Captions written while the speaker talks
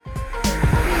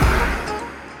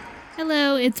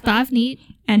Hello, it's Bhavneet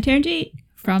and Taranjeet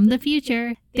from the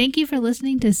future. Thank you for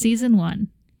listening to Season 1.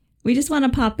 We just want to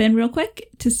pop in real quick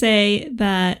to say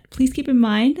that please keep in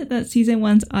mind that Season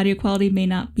 1's audio quality may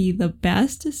not be the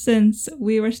best since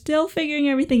we were still figuring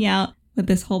everything out with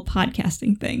this whole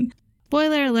podcasting thing.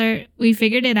 Spoiler alert, we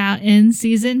figured it out in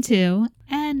Season 2,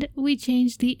 and we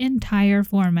changed the entire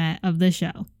format of the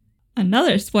show.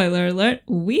 Another spoiler alert,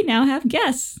 we now have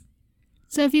guests.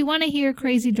 So if you want to hear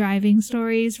crazy driving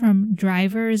stories from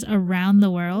drivers around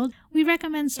the world, we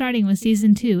recommend starting with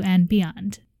Season 2 and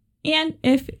beyond. And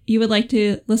if you would like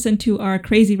to listen to our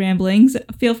crazy ramblings,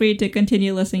 feel free to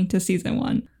continue listening to Season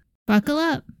 1. Buckle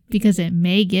up, because it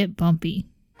may get bumpy.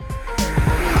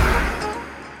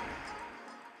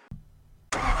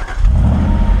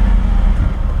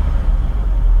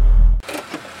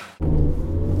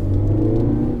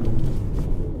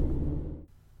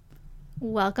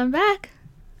 Welcome back.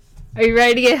 Are you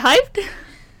ready to get hyped?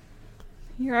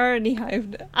 You're already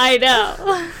hyped. I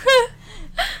know.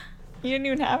 You didn't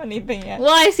even have anything yet.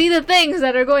 Well, I see the things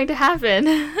that are going to happen.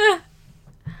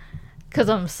 Because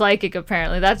I'm psychic,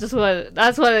 apparently. That's what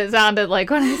it sounded like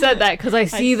when I said that, because I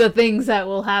see the things that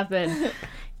will happen.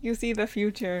 You see the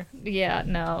future. Yeah,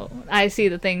 no. I see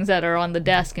the things that are on the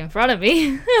desk in front of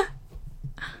me.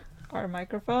 Our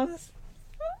microphones?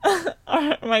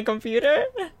 My computer?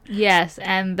 Yes,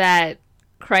 and that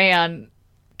crayon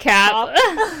cap.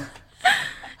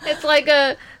 It's like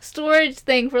a storage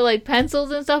thing for like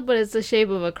pencils and stuff, but it's the shape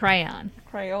of a crayon.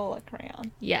 Crayola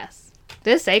crayon. Yes.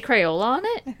 Did it say Crayola on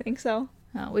it? I think so.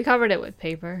 Oh, we covered it with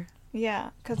paper.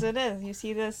 Yeah, because it is. You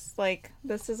see this, like,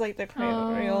 this is like the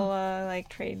Crayola, like,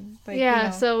 trade. Like, yeah, you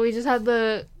know. So we just had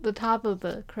the top of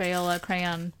the Crayola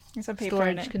crayon Some paper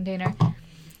storage container.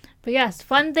 But yes,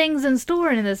 fun things in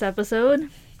store in this episode.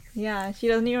 Yeah, she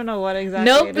doesn't even know what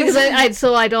exactly Nope, it because is.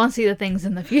 I don't see the things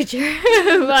in the future.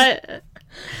 But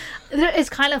it's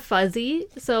kind of fuzzy,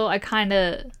 so I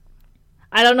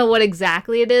don't know what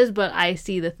exactly it is, but I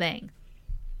see the thing.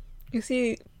 You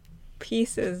see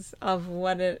pieces of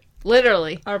what it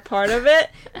literally are part of it,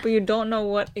 but you don't know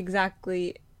what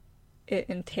exactly it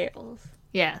entails.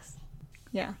 Yes.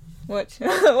 Yeah, which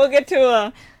we'll get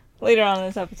to later on in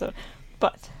this episode.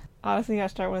 But honestly, I gotta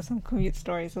start with some commute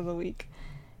stories of the week.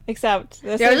 Except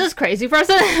this crazy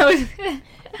person.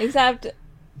 Except,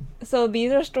 so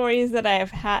these are stories that I have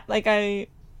had. Like, I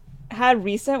had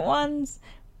recent ones,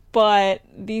 but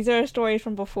these are stories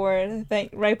from before,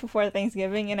 right before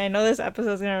Thanksgiving. And I know this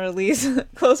episode is gonna release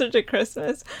closer to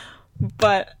Christmas,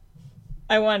 but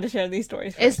I wanted to share these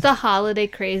stories first. It's the holiday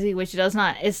crazy, which does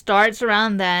not. It starts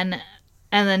around then,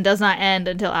 and then does not end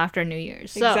until after New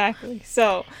Year's. So, exactly.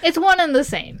 So it's one and the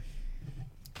same.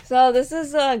 So this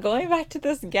is going back to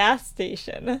this gas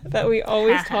station that we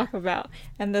always talk about,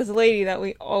 and this lady that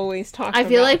we always talk about. I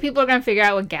feel like people are going to figure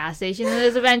out what gas station it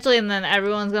is eventually, and then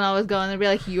everyone's going to always go and they'll be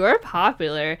like, you're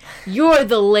popular. You're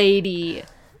the lady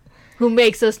who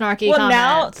makes the snarky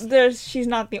comments. Well, now she's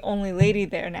not the only lady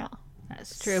there now.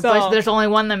 That's true, but there's only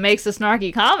one that makes the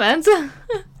snarky comments.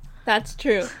 That's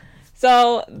true.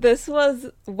 So this was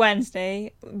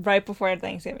Wednesday, right before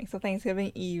Thanksgiving. So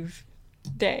Thanksgiving Eve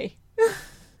day.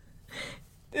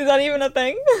 Is that even a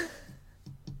thing?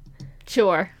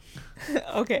 Sure.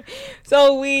 Okay.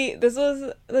 So this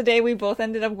was the day we both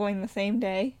ended up going the same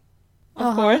day,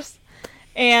 of course.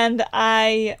 And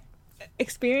I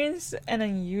experienced an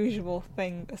unusual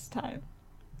thing this time.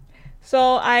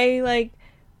 So I,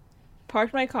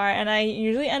 parked my car, and I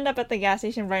usually end up at the gas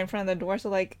station right in front of the door, so,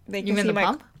 they can see my...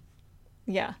 pump?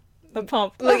 Yeah, the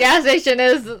pump. The gas station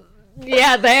is...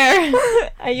 Yeah, there.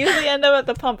 I usually end up at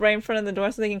the pump right in front of the door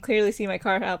so they can clearly see my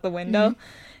car out the window. Mm-hmm.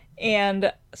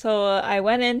 And so I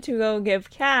went in to go give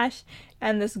cash,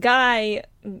 and this guy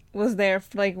was there,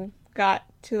 got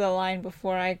to the line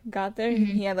before I got there.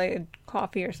 Mm-hmm. He had, a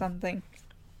coffee or something.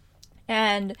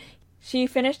 And she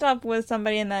finished up with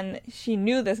somebody, and then she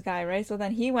knew this guy, right? So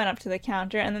then he went up to the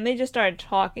counter, and then they just started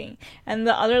talking. And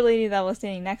the other lady that was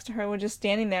standing next to her was just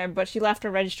standing there, but she left her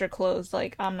register closed,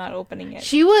 I'm not opening it.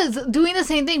 She was doing the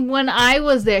same thing when I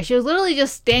was there. She was literally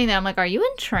just standing there. I'm like, are you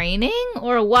in training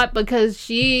or what? Because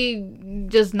she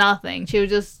just nothing. She was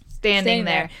just standing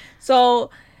there. So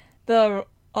the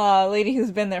lady who's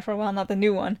been there for a while, not the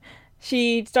new one,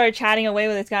 she started chatting away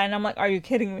with this guy, and I'm like, are you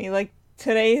kidding me?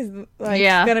 Today's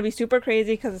gonna be super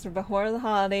crazy because it's before the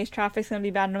holidays. Traffic's gonna be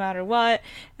bad no matter what,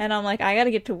 and I'm like, I gotta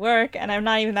get to work, and I'm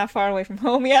not even that far away from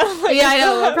home yet. I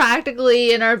know, we're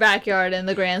practically in our backyard in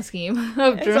the grand scheme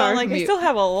of so I'm like, I still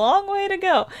have a long way to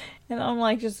go. And I'm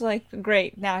like, just like,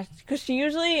 great. Now, because she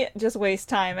usually just wastes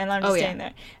time and I'm just Oh, yeah. staying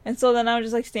there. And so then I was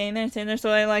just like staying there. So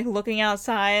I like looking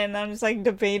outside and I'm just like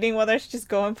debating whether I should just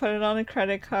go and put it on a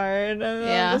credit card. And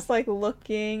Yeah. I'm just like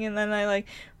looking. And then I like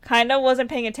kind of wasn't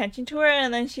paying attention to her.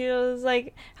 And then she was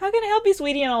like, how can I help you,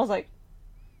 sweetie? And I was like,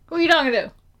 What are you talking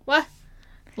to? What?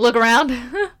 Look around.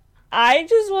 I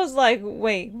just was like,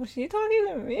 wait, was she talking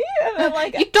to me? And then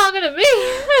like, You talking to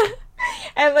me?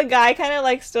 and the guy kind of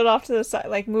like stood off to the side,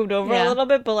 like moved over Yeah. a little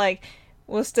bit, but like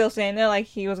was still standing there, like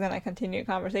he was gonna continue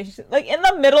conversation. Like in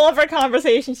the middle of her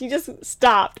conversation, she just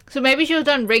stopped. So maybe she was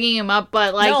done bringing him up,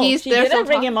 but like No, he's she they're didn't still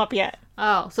bring talk- him up yet.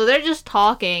 Oh, so they're just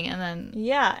talking and then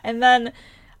Yeah, and then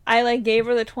I like gave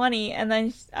her the 20, and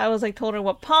then I was like told her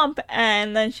what pump,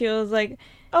 and then she was like,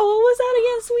 "Oh, what was that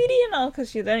again, sweetie?" And all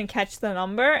because she didn't catch the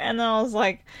number, and then I was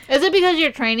like, is it because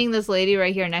you're training this lady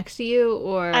right here next to you,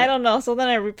 or I don't know. So then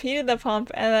I repeated the pump,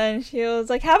 and then she was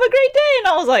like, "Have a great day," and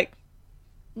I was like,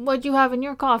 what'd you have in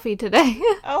your coffee today?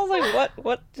 I was like,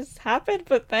 what just happened?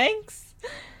 But thanks.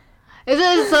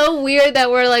 Isn't it so weird that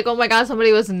we're like, oh my god,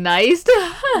 somebody was nice?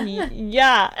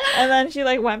 Yeah, and then she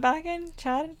like went back and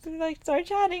chatted, like started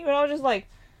chatting, but I was just like,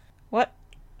 what?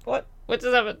 What just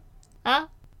happened? Huh?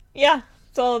 Yeah.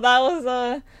 So that was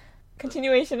a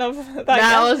continuation of that.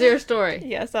 That was your story.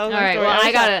 Yes, that was All my right. story. Well,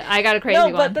 was I got a crazy no,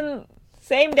 one. but then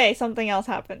same day something else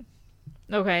happened.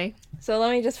 Okay. So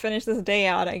let me just finish this day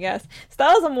out, I guess. So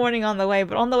that was a morning on the way,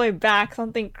 but on the way back,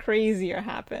 something crazier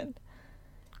happened.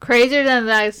 Crazier than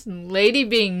that lady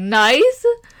being nice.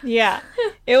 Yeah,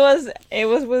 it was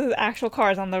with actual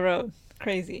cars on the road.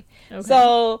 Crazy. Okay.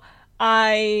 So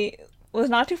I was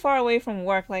not too far away from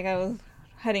work, like I was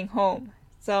heading home.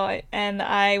 And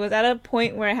I was at a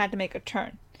point where I had to make a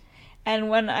turn. And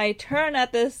when I turn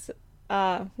at this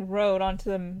road onto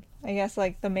the, I guess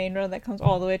like the main road that comes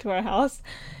all the way to our house,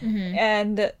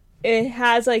 and it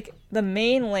has like the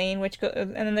main lane,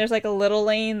 and then there's like a little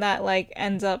lane that like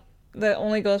ends up that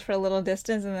only goes for a little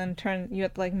distance, and then you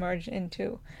have to like merge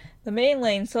into the main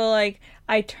lane. So like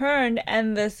I turned,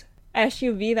 and this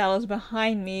SUV that was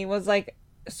behind me was like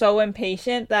so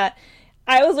impatient that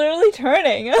I was literally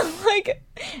turning, like,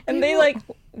 and they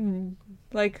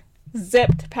like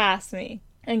zipped past me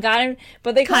and got him,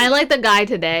 but they Kind of like the guy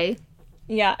today.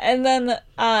 yeah, and then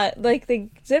like they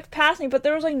zipped past me, but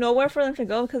there was like nowhere for them to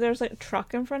go because there was like a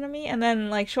truck in front of me, and then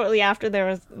like shortly after there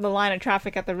was the line of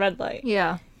traffic at the red light.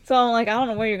 Yeah. So I'm like, I don't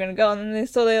know where you're gonna go, and then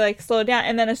they like slowed down,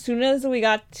 and then as soon as we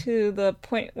got to the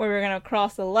point where we were gonna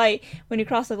cross the light, when you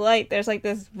cross the light, there's like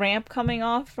this ramp coming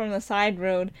off from the side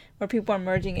road where people are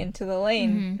merging into the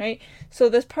lane, right? So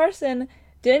this person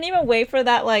didn't even wait for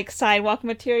that like sidewalk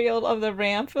material of the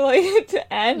ramp like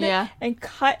to end, Yeah. and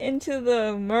cut into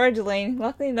the merge lane.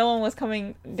 Luckily, no one was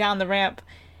coming down the ramp.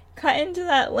 Cut into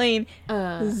that lane,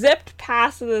 zipped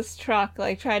past this truck,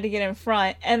 like tried to get in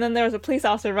front, and then there was a police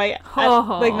officer like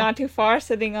not too far,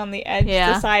 sitting on the edge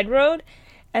of the side road,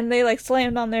 and they like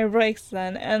slammed on their brakes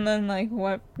then, and then like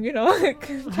what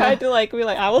tried to like be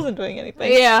like I wasn't doing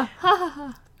anything. Yeah.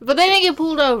 But they didn't get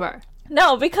pulled over.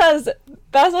 No, because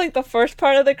that's like the first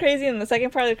part of the crazy, and the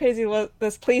second part of the crazy was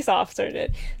this police officer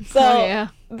did. So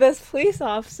this police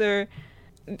officer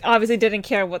obviously didn't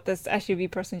care what this SUV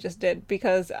person just did,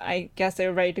 because I guess they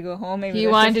were ready to go home. Maybe He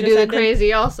wanted to do the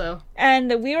crazy also.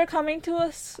 And we were coming to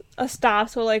a stop,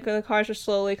 so like the cars were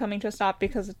slowly coming to a stop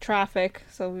because of traffic.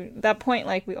 So that point,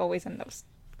 like we always end up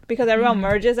because everyone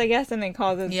merges, I guess, and it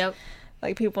causes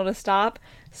like people to stop.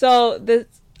 So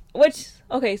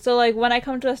so like when I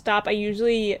come to a stop, I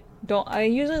usually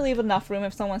leave enough room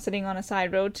if someone's sitting on a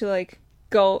side road to like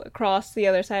go across the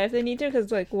other side if they need to,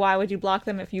 because like why would you block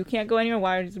them if you can't go anywhere?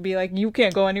 Why would you be like you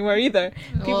can't go anywhere either?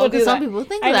 People do that. Some people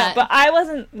think that. But I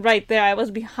wasn't right there. I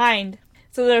was behind.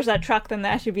 So there's that truck, then the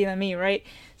SUV, then me, right?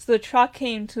 So the truck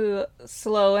came to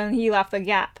slow, and he left the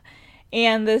gap,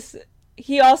 and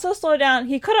he also slowed down.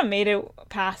 He could have made it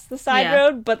past the side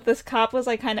road, but this cop was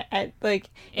like kind of like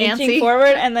inching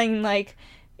forward, and then like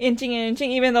inching and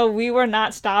inching, even though we were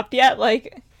not stopped yet,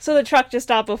 like. So the truck just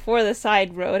stopped before the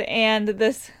side road, and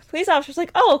this police officer's like,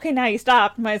 oh, okay, now you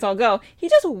stopped, might as well go. He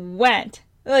just went.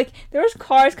 Like, there was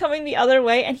cars coming the other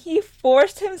way, and he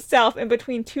forced himself in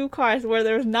between two cars where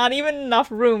there was not even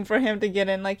enough room for him to get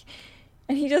in. Like,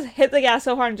 and he just hit the gas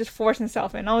so hard and just forced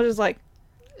himself in. I was just like...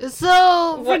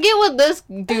 So, forget what this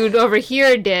dude over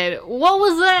here did. What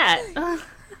was that?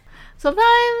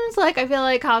 Sometimes, like, I feel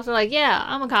like cops are like, yeah,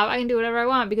 I'm a cop, I can do whatever I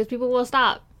want because people will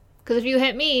stop. Because if you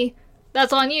hit me...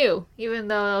 that's on you, even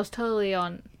though it was totally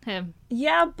on him.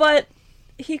 Yeah, but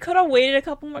he could have waited a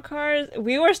couple more cars.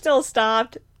 We were still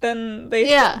stopped. Then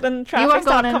then traffic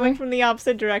stopped coming from the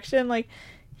opposite direction. Like,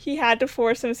 he had to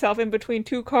force himself in between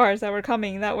two cars that were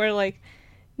coming that were like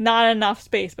not enough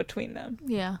space between them.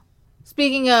 Yeah.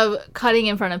 Speaking of cutting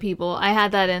in front of people, I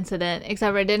had that incident,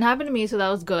 except for it didn't happen to me, so that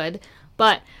was good.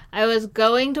 But I was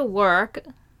going to work,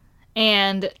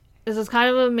 and this was kind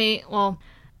of a main, well,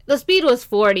 the speed was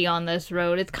 40 on this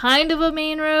road. It's kind of a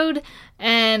main road,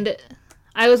 and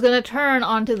I was going to turn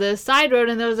onto this side road,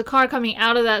 and there was a car coming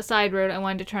out of that side road I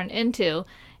wanted to turn into,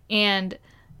 and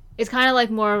it's kind of like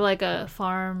more of like a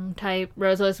farm type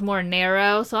road, so it's more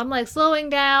narrow. So I'm like slowing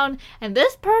down, and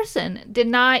this person did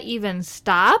not even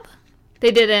stop.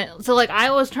 They didn't. So like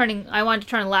I wanted to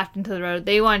turn left into the road.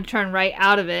 They wanted to turn right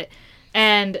out of it,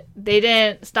 and they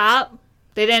didn't stop.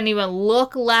 They didn't even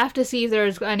look left to see if there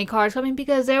was any cars coming,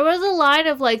 because there was a line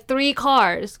of like 3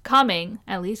 cars coming,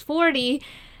 at least 40,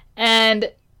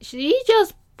 and she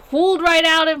just pulled right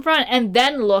out in front and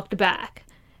then looked back.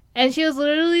 And she was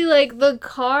literally like, the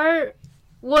car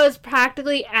was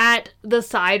practically at the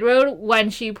side road when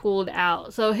she pulled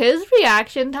out. So his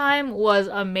reaction time was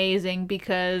amazing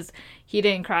because he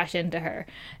didn't crash into her.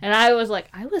 And I was like,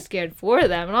 I was scared for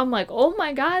them. And I'm like, oh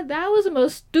my god, that was the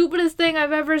most stupidest thing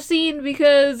I've ever seen,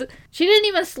 because she didn't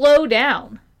even slow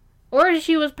down. Or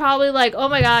she was probably like, oh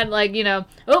my god, like, you know,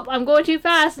 oh, I'm going too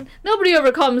fast. Nobody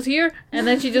ever comes here. And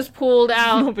then she just pulled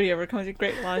out. Nobody ever comes.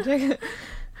 Great logic.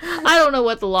 I don't know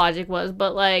what the logic was,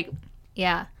 but like,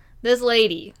 yeah, this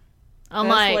lady,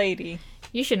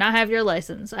 you should not have your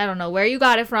license. I don't know where you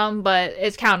got it from, but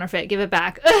it's counterfeit. Give it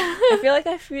back. I feel like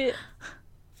I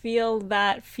feel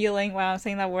that feeling. Wow, I'm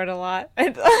saying that word a lot. I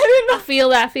don't know. Feel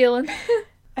that feeling.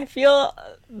 I feel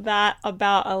that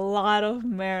about a lot of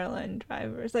Maryland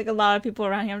drivers. Like a lot of people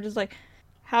around here. I'm just like,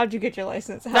 how'd you get your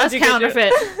license? That's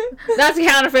counterfeit. That's a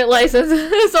counterfeit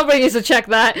license. Somebody needs to check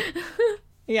that.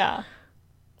 Yeah.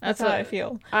 That's how I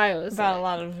feel about a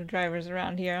lot of drivers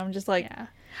around here. I'm just like... Yeah.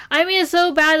 I mean, it's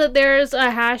so bad that there's a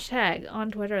hashtag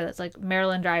on Twitter that's like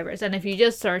Maryland drivers. And if you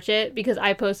just search it, because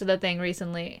I posted a thing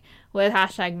recently with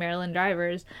hashtag Maryland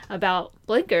drivers about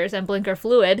blinkers and blinker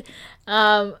fluid.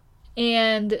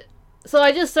 And so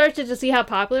I just searched it to see how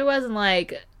popular it was. And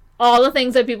like all the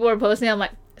things that people were posting, I'm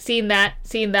like, seen that.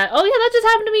 Oh yeah, that just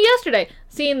happened to me yesterday.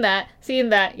 Seen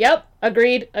that. Yep.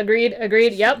 Agreed. Yep.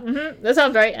 Mm-hmm. That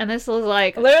sounds right. And this was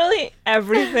like... Literally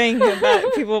everything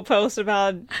that people post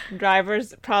about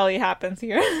drivers probably happens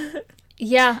here.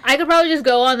 Yeah. I could probably just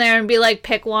go on there and be like,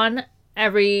 pick one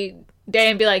every day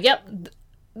and be like, yep,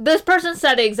 this person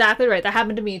said it exactly right. That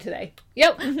happened to me today.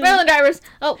 Yep. Maryland drivers.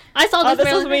 Oh, I saw this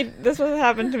Maryland... This was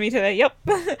happened to me today. Yep.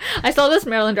 I saw this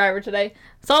Maryland driver today.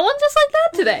 Saw one just like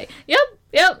that today.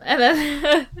 Yep. And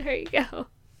then there you go.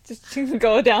 Just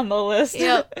go down the list.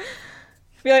 Yep.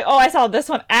 Be like, oh, I saw this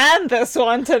one and this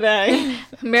one today.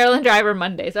 Maryland driver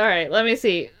Mondays. All right, let me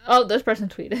see. Oh, this person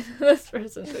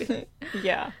tweeted.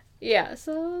 Yeah. Yeah,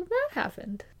 so that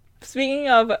happened. Speaking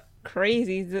of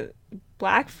crazy, the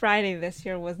Black Friday this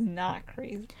year was not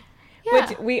crazy. Yeah.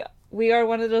 Which we are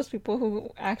one of those people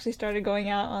who actually started going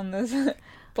out on this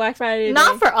Black Friday.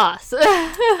 Not for us.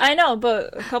 I know,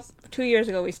 but 2 years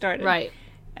ago we started. Right.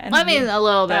 And I mean, a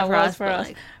little bit for us.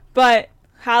 Like... But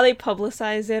how they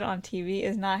publicize it on TV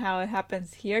is not how it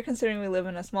happens here, considering we live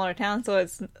in a smaller town, so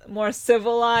it's more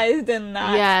civilized and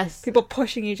not people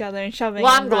pushing each other and shoving.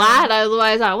 Well, I'm glad,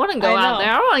 otherwise I wouldn't go out there.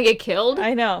 I don't want to get killed.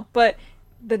 I know, but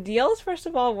the deals, first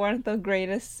of all, weren't the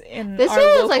greatest in this our year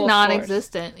local was like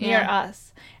non-existent near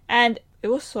us, and it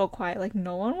was so quiet. Like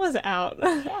no one was out.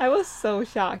 I was so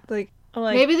shocked. Like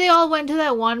maybe they all went to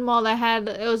that one mall that had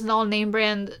it was an all name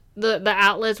brand, the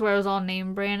outlets where it was all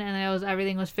name brand, and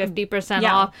everything was 50%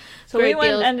 off. So we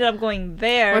ended up going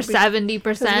there, or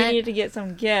 70%. We needed to get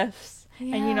some gifts, and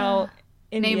you know,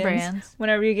 Indians, name brands.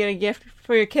 Whenever you get a gift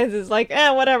for your kids, it's like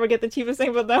whatever, get the cheapest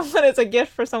thing. But then when it's a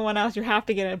gift for someone else, you have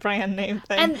to get a brand name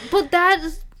thing. But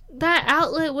that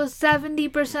outlet was 70%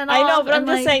 off. I know, but I'm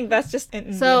just saying that's just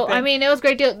so thing. I mean, it was a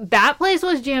great deal. That place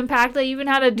was jam packed. They even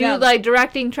had a dude like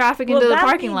directing traffic into the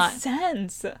parking lot.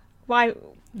 Sense. Why?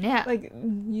 Yeah. Like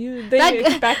they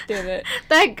expected it.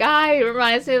 That guy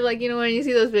reminds me of like, you know, when you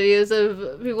see those videos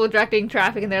of people directing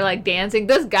traffic and they're like dancing.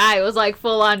 This guy was like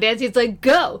full on dancing. It's like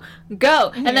go.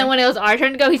 And then when it was our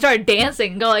turn to go, he started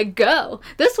dancing and go like go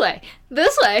this way, to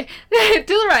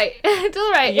the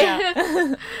right.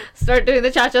 Yeah. Start doing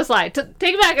the cha-cha slide.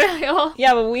 Take it back.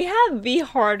 Yeah, but we had the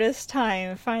hardest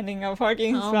time finding a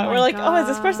parking spot. We're like, is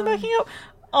this person backing up?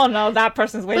 Oh no, that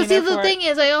person's waiting. But see, the thing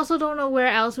is, I also don't know where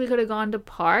else we could have gone to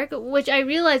park, which I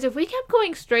realized if we kept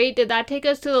going straight, did that take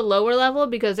us to the lower level?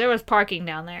 Because there was parking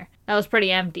down there. That was pretty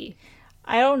empty.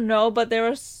 I don't know, but there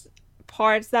was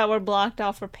parts that were blocked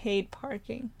off for paid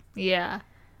parking. Yeah.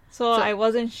 So I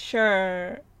wasn't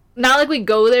sure not like we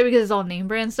go there because it's all name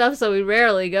brand stuff, so we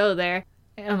rarely go there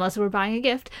unless we're buying a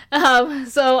gift. So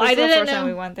I didn't know. The first time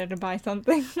we went there to buy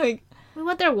something. Like, we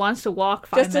went there once to walk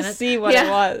 5 minutes. Just to see what it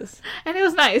was. And it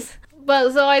was nice.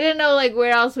 But so I didn't know like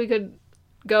where else we could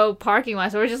go parking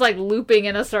wise. So we're just like looping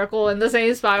in a circle in the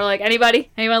same spot. We're like,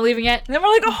 anyone leaving yet? And then we're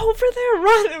like, oh, over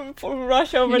there,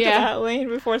 rush over to that lane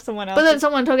before someone else. But then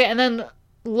someone took it, and then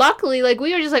luckily, like,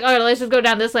 we were just like, all right, let's just go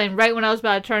down this lane. Right when I was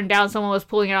about to turn down, someone was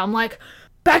pulling it out. I'm like,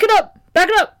 back it up.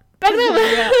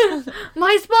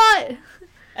 My spot.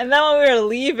 And then when we were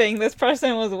leaving, this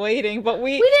person was waiting, but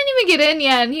we didn't even get in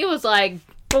yet, and he was like,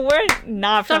 but we're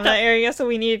not from that area, so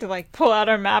we needed to, like, pull out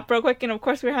our map real quick, and of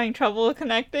course we were having trouble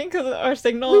connecting because our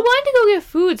signal. We wanted to go get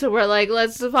food, so we're like,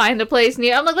 let's find a place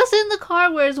near. I'm like, let's sit in the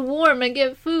car where it's warm and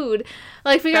get food.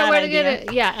 Like, figure out where to get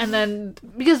it. Yeah, and then,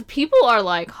 because people are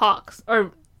like hawks,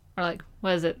 or like,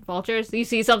 what is it, vultures? You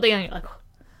see something and you're like,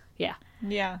 yeah.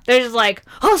 Yeah. They're just like,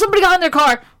 oh, somebody got in their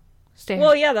car. Stay.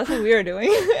 Well, yeah, that's what we were doing.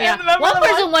 Yeah. One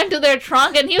person went to their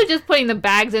trunk and he was just putting the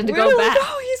bags in to go back. Like,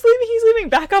 oh, he's leaving.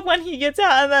 Back up when he gets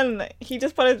out. And then he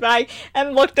just put his bag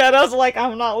and looked at us like,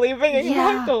 I'm not leaving, and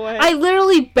walked away. I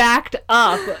literally backed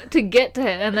up to get to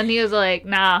him, and then he was like,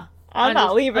 nah. I'm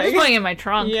not leaving. I'm just going in my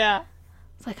trunk. Yeah.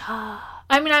 It's like,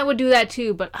 I mean, I would do that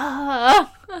too, but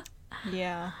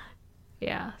Yeah.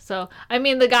 Yeah, so, I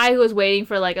mean, the guy who was waiting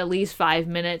for, like, at least 5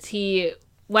 minutes, he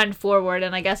went forward,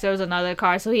 and I guess there was another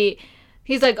car, so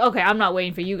he's like, okay, I'm not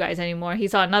waiting for you guys anymore. He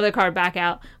saw another car back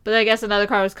out, but I guess another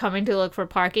car was coming to look for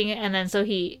parking, and then so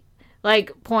he,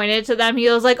 like, pointed to them. He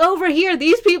was like, over here,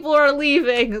 these people are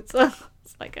leaving. So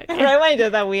it's like, okay. Right when I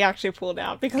did that, we actually pulled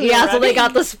out because so they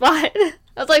got the spot. I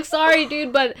was like, sorry,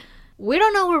 dude, but we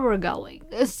don't know where we're going,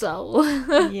 so.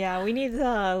 Yeah, we need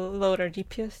to load our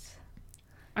GPS.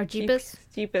 Our Jeepus?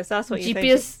 Jeepus, that's what you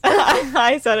think.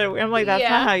 I said it. I'm like, that's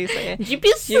not how you say it.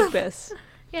 Jeepus? Jeepus.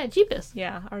 Yeah, Jeepus.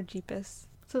 Yeah, our Jeepus.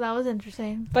 So that was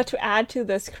interesting. But to add to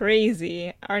this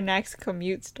crazy, our next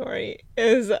commute story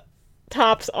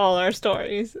tops all our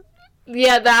stories.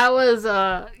 Yeah, that was,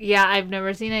 I've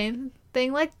never seen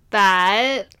anything like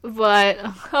that, but,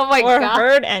 oh my God. Or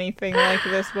heard anything like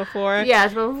this before.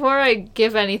 Yes, but before I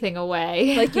give anything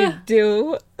away. Like you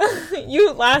do.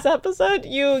 Last episode,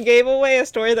 you gave away a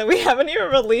story that we haven't even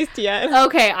released yet.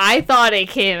 Okay, I thought it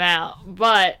came out,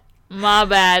 but my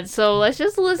bad. So let's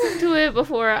just listen to it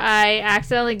before I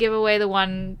accidentally give away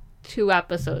the 2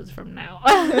 episodes from now.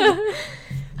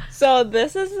 So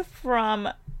this is from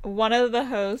one of the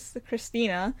hosts,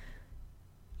 Christina,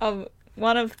 of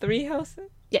one of 3 hosts?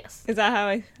 Yes. Is that how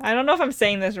I don't know if I'm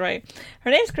saying this right.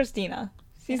 Her name's Christina.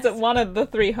 She's one of the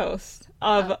 3 hosts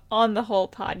of On the Whole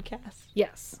podcast.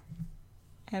 Yes.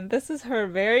 And this is her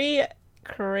very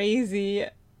crazy,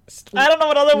 I don't know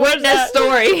what other word witness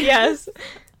story. Yes.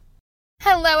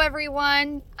 Hello,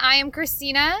 everyone. I am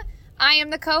Christina. I am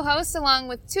the co-host, along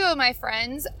with 2 of my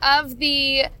friends, of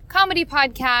the comedy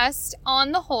podcast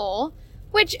On the Whole,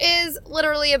 which is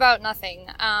literally about nothing.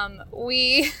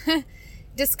 We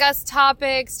discuss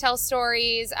topics, tell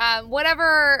stories,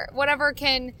 whatever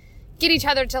can get each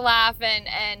other to laugh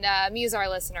and amuse our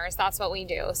listeners. That's what we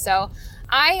do. So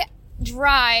I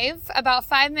drive about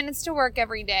 5 minutes to work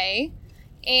every day.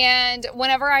 And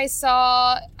whenever I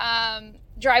saw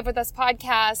Drive With Us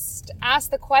podcast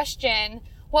ask the question,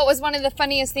 what was one of the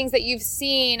funniest things that you've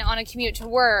seen on a commute to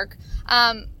work?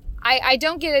 I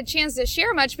don't get a chance to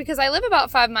share much because I live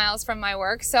about 5 miles from my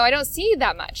work, so I don't see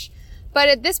that much. But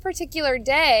at this particular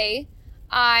day,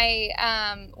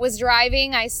 I was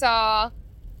driving. I stopped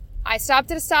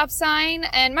at a stop sign,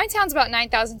 and my town's about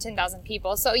 9,000, 10,000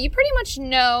 people. So you pretty much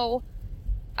know,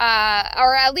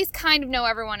 or at least kind of know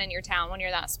everyone in your town when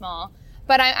you're that small.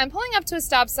 But I'm pulling up to a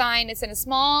stop sign. It's in a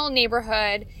small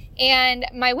neighborhood, and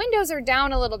my windows are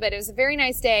down a little bit. It was a very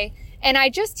nice day. And I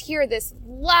just hear this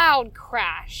loud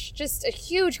crash, just a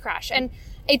huge crash. And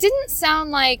it didn't sound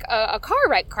like a car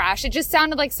wreck crash. It just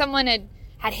sounded like someone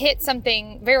had hit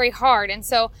something very hard. And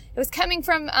so it was coming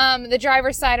from the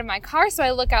driver's side of my car. So I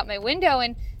look out my window,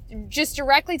 and just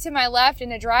directly to my left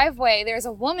in a driveway, there's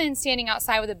a woman standing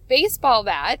outside with a baseball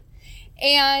bat.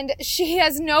 And she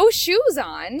has no shoes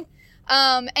on.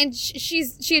 And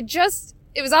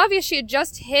it was obvious she had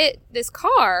just hit this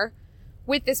car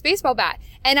with this baseball bat.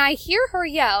 And I hear her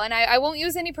yell, and I won't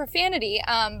use any profanity,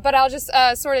 but I'll just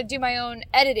sort of do my own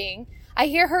editing. I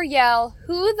hear her yell,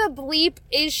 "Who the bleep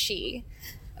is she?"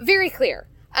 Very clear.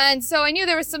 And so I knew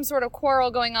there was some sort of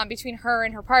quarrel going on between her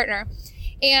and her partner.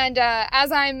 And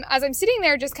as I'm sitting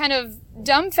there just kind of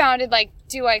dumbfounded, like,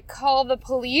 do I call the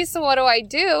police? What do I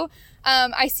do?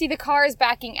 I see the car is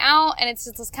backing out, and it's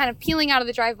just kind of peeling out of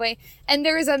the driveway. And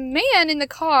there is a man in the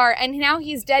car, and now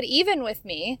he's dead even with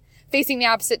me. facing the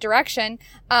opposite direction.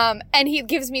 And he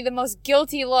gives me the most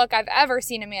guilty look I've ever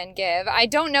seen a man give. I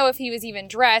don't know if he was even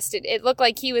dressed. It looked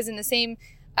like he was in the same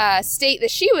state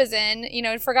that she was in, you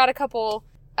know, and forgot a couple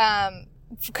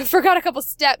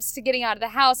steps to getting out of the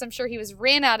house. I'm sure he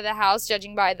ran out of the house,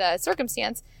 judging by the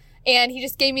circumstance. And he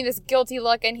just gave me this guilty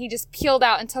look, and he just peeled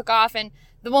out and took off. And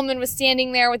the woman was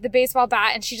standing there with the baseball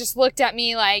bat, and she just looked at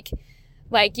me like,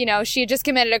 you know, she had just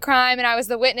committed a crime and I was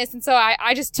the witness. And so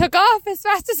I just took off as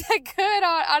fast as I could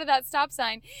out of that stop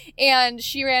sign, and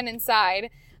she ran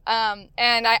inside. And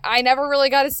I never really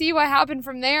got to see what happened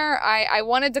from there. I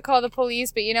wanted to call the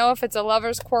police, but you know, if it's a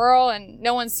lover's quarrel and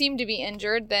no one seemed to be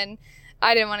injured, then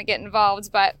I didn't want to get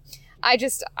involved. But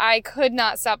I could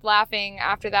not stop laughing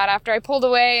after that. After I pulled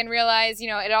away and realized, you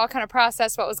know, it all kind of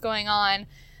processed what was going on.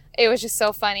 It was just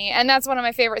so funny. And that's one of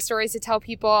my favorite stories to tell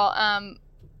people,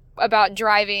 about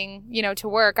driving, you know, to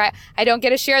work. I don't get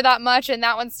to share that much, and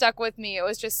that one stuck with me. It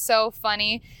was just so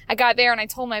funny. I got there and I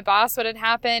told my boss what had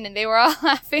happened, and they were all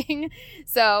laughing.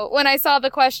 So when I saw the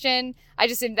question,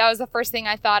 that was the first thing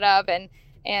I thought of, and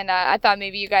I thought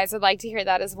maybe you guys would like to hear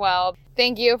that as well.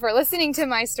 Thank you for listening to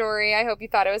my story. I hope you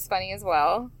thought it was funny as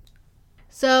well.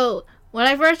 So when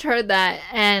I first heard that,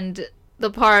 and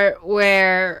the part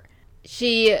where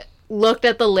she looked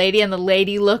at the lady and the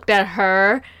lady looked at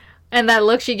her, and that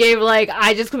look she gave, like,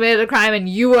 I just committed a crime and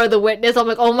you are the witness. I'm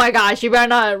like, oh my gosh, she better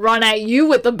not run at you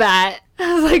with the bat.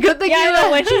 I was like, good thing I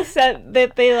know, when she said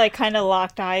that they, like, kind of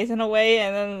locked eyes in a way,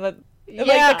 and then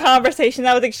the conversation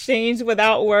that was exchanged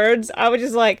without words, I was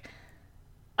just like,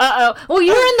 uh-oh. Well,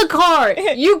 you're in the car.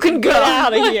 You can go. Get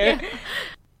out of here.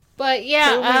 But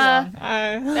yeah,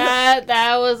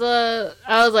 that was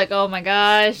I was like, oh my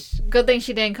gosh, good thing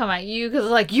she didn't come at you, because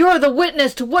like, you're the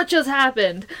witness to what just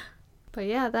happened. But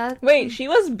yeah, Wait, she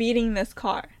was beating this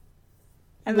car.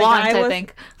 And I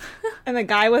think. And the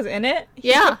guy was in it?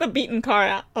 He took the beaten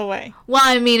car away. Well,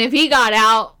 I mean, if he got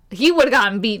out, he would have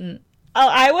gotten beaten. Oh,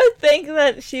 I would think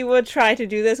that she would try to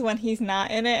do this when he's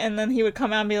not in it, and then he would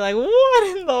come out and be like,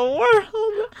 what in the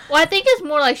world? Well, I think it's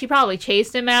more like she probably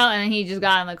chased him out, and he just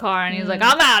got in the car, and he was like,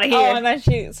 I'm out of here. Oh, and then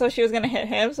she was going to hit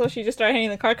him, so she just started hitting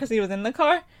the car because he was in the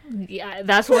car? Yeah,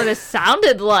 that's what it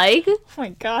sounded like. Oh my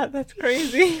god, that's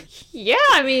crazy. Yeah,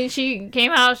 I mean, she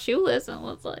came out shoeless and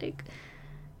was like...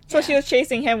 So she was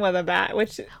chasing him with a bat,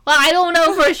 which... Well, I don't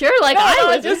know for sure. Like, no,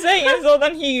 I was just saying. And so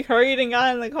then he hurried and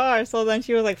got in the car. So then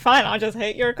she was like, fine, I'll just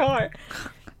hit your car.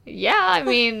 Yeah, I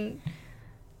mean...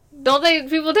 Don't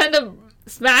people tend to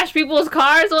smash people's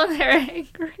cars when they're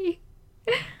angry?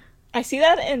 I see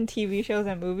that in TV shows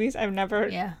and movies. I've never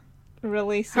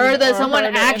really seen heard that someone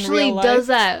actually does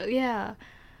that. Yeah.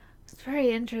 It's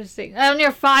very interesting. On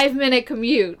your 5-minute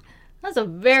commute. That's a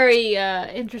very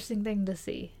interesting thing to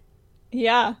see.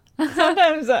 Yeah.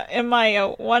 Sometimes in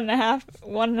my 1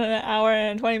 hour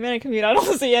and 20-minute commute, I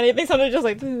don't see anything. Sometimes just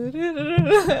like...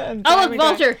 Oh, look,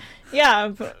 Vulture! Yeah,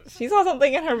 but she saw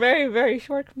something in her very, very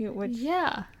short commute, which...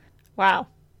 Yeah. Wow.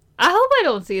 I hope I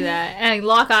don't see that and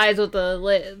lock eyes with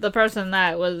the person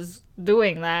that was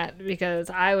doing that, because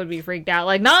I would be freaked out.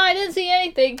 Like, no, I didn't see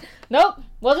anything. Nope,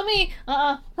 wasn't me.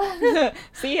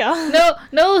 See ya.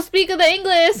 No, speak of the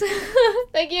English.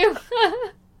 Thank you.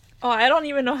 Oh, I don't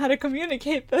even know how to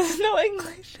communicate this. No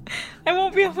English. I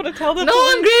won't be able to tell them. No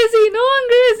one crazy.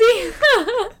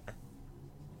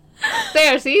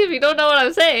 There, see, if you don't know what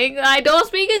I'm saying, I don't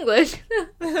speak English.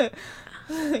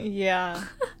 Yeah.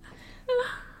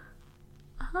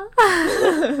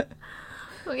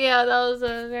 Yeah, that was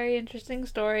a very interesting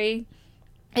story.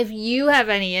 If you have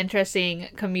any interesting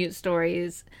commute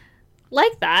stories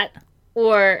like that,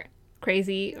 or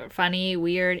crazy or funny,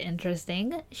 weird,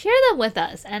 interesting, share them with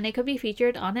us, and it could be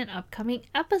featured on an upcoming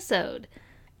episode.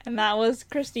 And that was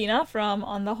Christina from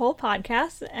On the Whole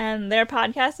Podcast, and their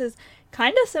podcast is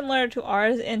kind of similar to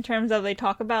ours in terms of they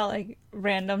talk about like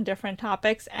random different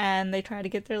topics, and they try to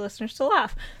get their listeners to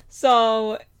laugh.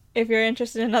 So if you're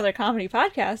interested in other comedy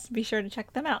podcasts, be sure to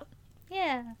check them out.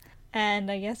 Yeah. And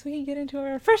I guess we can get into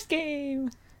our first game.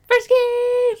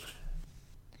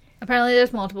 Apparently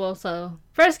there's multiple, so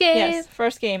first game. Yes,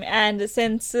 first game. And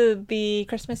since the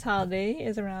Christmas holiday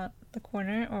is around the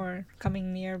corner or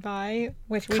coming nearby,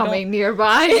 which we coming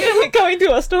nearby, coming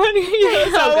to a store near you.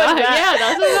 Oh god, like yeah,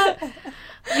 that's what that.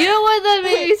 You know what that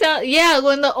made me sound? Yeah,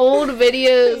 when the old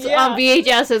videos on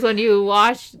VHS is when you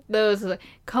watch those, like,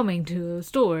 coming to a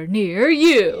store near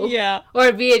you. Yeah. Or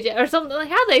VHS or something, like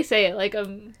how they say it, like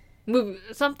a movie,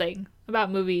 something about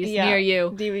movies near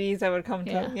you. DVDs that would come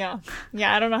to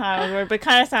I don't know how it would work, but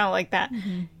kind of sound like that.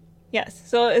 Mm-hmm. Yes,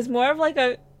 so it's more of like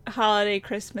a holiday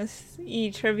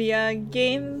Christmas-y trivia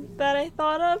game that I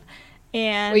thought of,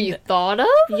 And What you thought of?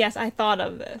 yes, I thought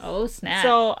of this. Oh snap!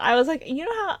 So I was like, you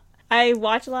know how I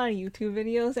watch a lot of YouTube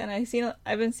videos, and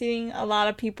I've been seeing a lot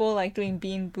of people like doing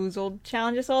Bean Boozled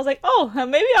challenges. So I was like, oh,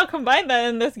 maybe I'll combine that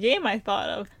in this game I thought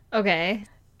of. okay.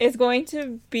 It's going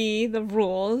to be the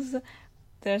rules.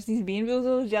 There's these Bean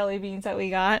Boozled jelly beans that we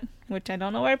got, which I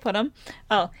don't know where I put them.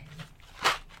 Oh,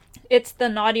 it's the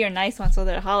naughty or nice one, so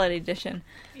they're a holiday edition.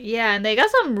 Yeah, and they got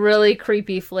some really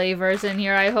creepy flavors in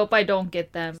here. I hope I don't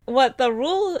get them. What the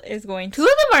rule is going to... Two of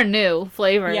them are new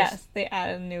flavors. Yes, they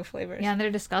added new flavors. Yeah, and they're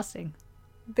disgusting.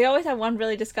 They always have one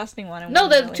really disgusting one. And No, one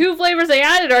the really... 2 flavors they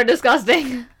added are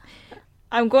disgusting.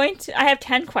 I have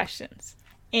 10 questions,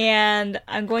 and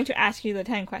I'm going to ask you the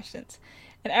 10 questions.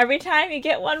 And every time you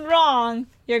get one wrong,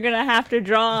 you're going to have to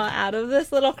draw out of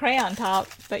this little crayon top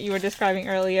that you were describing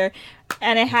earlier,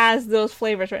 and it has those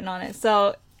flavors written on it.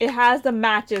 So it has the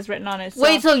matches written on it. So...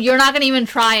 Wait, so you're not going to even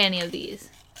try any of these?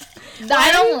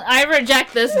 I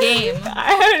reject this game.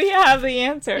 I already have the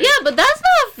answer. Yeah, but that's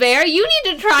not fair. You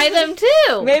need to try them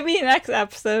too. Maybe next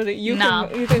episode you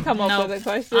can come up with a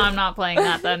question. I'm not playing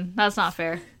that then. That's not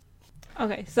fair.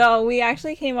 Okay, so we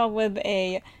actually came up with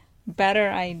a better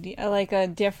idea, like a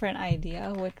different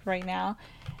idea with right now.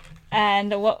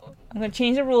 And I'm going to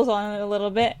change the rules on it a little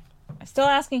bit. I'm still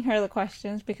asking her the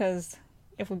questions because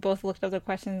if we both looked up the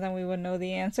questions, then we would know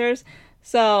the answers.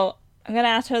 So I'm going to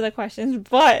ask her the questions,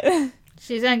 but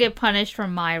she's going to get punished for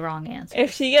my wrong answer.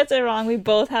 If she gets it wrong, we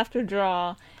both have to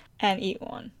draw and eat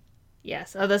one.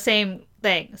 Yes, of the same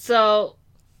thing. So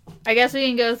I guess we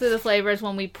can go through the flavors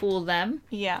when we pool them.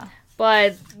 Yeah.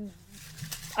 But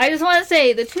I just want to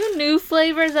say the 2 new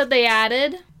flavors that they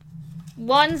added,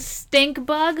 one's stink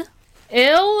bug,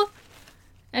 ew,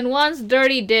 and one's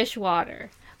dirty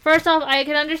dishwater. First off, I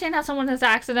can understand how someone has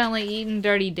accidentally eaten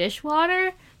dirty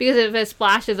dishwater, because if it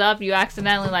splashes up, you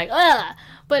accidentally like, ugh.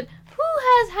 But who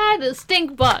has had a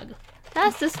stink bug?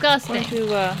 That's disgusting. Why don't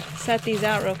you set these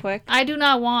out real quick? I do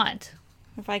not want.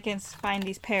 If I can find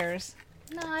these pears.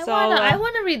 No, I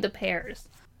want to read the pears.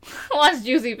 What's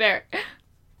juicy pear?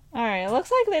 Alright, it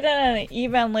looks like they didn't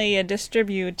evenly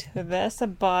distribute this,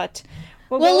 but...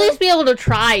 We'll at least be able to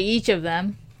try each of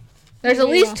them. There's at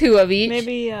least 2 of each.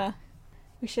 Maybe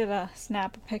we should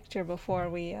snap a picture before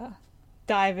we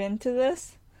dive into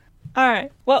this.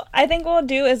 Alright, well, I think what we'll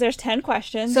do is there's 10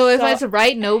 questions. So if it's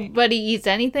right, nobody eats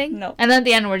anything? No. And then at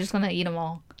the end, we're just going to eat them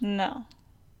all? No.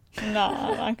 No,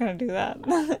 I'm not going to do that.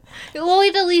 We'll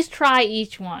at least try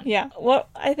each one. Yeah. What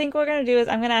I think we're going to do is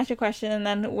I'm going to ask you a question, and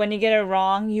then when you get it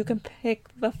wrong, you can pick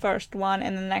the first one,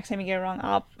 and the next time you get it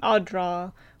wrong, I'll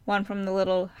draw one from the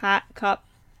little hat cup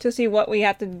to see what we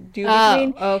have to do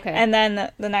between. Oh, okay. And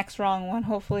then the next wrong one,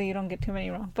 hopefully you don't get too many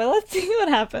wrong. But let's see what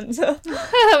happens. Maybe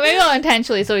I'll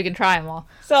intentionally so we can try them all.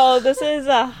 So this is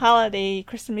a holiday,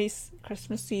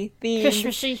 Christmassy theme.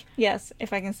 Christmassy. Yes,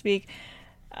 if I can speak.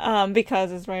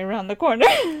 Because it's right around the corner.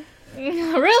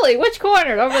 Really? Which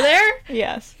corner? Over there?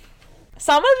 Yes.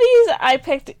 Some of these I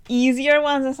picked easier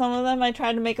ones, and some of them I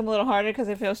tried to make them a little harder because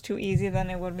if it was too easy, then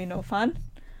it would be no fun.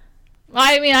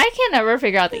 I mean, I can never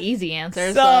figure out the easy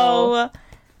answers. So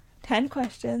 10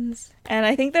 questions. And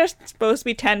I think there's supposed to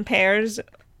be 10 pairs,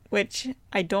 which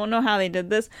I don't know how they did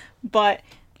this, but...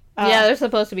 yeah, there's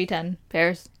supposed to be 10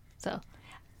 pairs, so...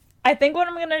 I think what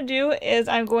I'm going to do is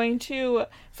I'm going to,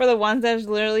 for the ones there's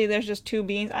just 2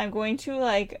 beans, I'm going to,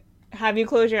 like, have you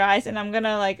close your eyes, and I'm going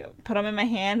to, like, put them in my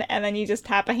hand, and then you just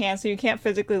tap a hand so you can't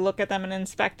physically look at them and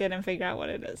inspect it and figure out what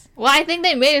it is. Well, I think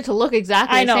they made it to look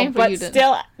exactly the same for you. I know, but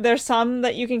still, there's some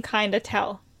that you can kind of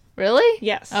tell. Really?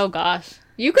 Yes. Oh, gosh.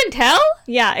 You can tell?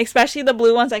 Yeah, especially the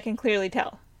blue ones I can clearly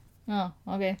tell. Oh,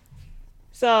 okay.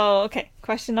 So, okay,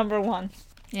 question number 1.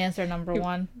 Answer number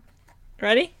 1.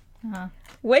 Ready? Uh-huh.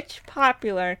 Which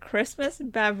popular Christmas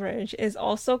beverage is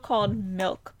also called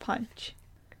milk punch?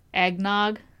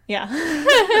 Eggnog. Yeah.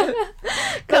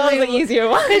 That was the easier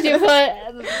one. Because you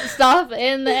put stuff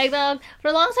in the eggnog. For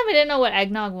a long time, I didn't know what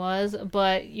eggnog was,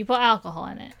 but you put alcohol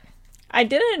in it. I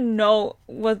didn't know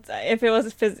if it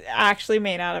was actually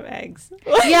made out of eggs.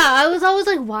 Yeah, I was always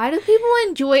like, why do people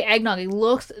enjoy eggnog? It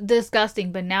looks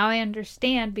disgusting, but now I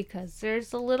understand because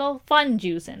there's a little fun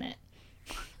juice in it.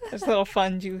 There's a little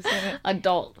fun juice in it.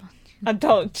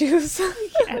 Adult juice.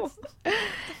 Yes.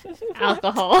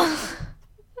 Alcohol.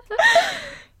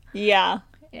 Yeah.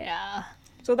 Yeah.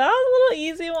 So that was a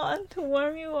little easy one to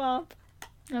warm you up.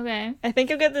 Okay. I think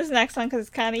you'll get this next one because it's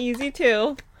kind of easy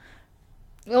too.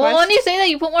 Well, when you say that,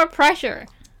 you put more pressure.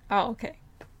 Oh, okay.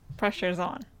 Pressure's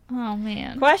on. Oh,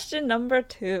 man. Question number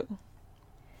 2.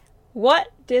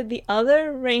 What did the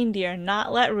other reindeer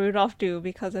not let Rudolph do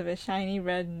because of his shiny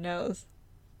red nose?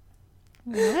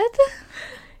 What?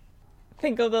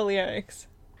 Think of the lyrics.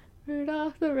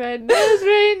 Rudolph the red-nosed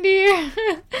reindeer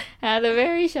had a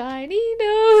very shiny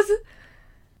nose.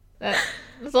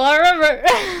 That's all I remember.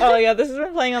 Oh yeah, this has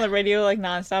been playing on the radio like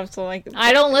nonstop. So like,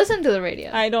 I don't listen to the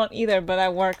radio. I don't either, but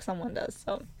at work someone does.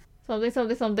 So. Something,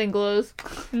 something, something glows.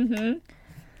 Mm-hmm.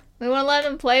 We want to let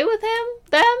him play with him?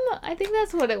 Them? I think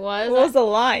that's what it was. What was the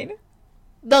line?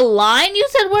 The line? You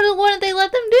said what did they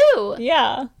let them do?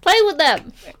 Yeah. Play with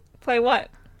them. Play what?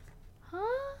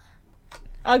 Huh?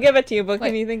 I'll give it to you, but Wait,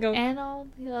 can you think of... And all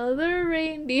the other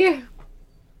reindeer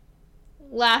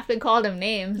laughed and called him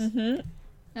names. Mm-hmm.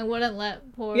 And wouldn't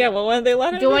let poor... Yeah, well, when they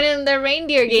let him... join in their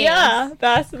reindeer games. Yeah,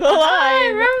 that's the I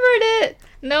line. remembered it.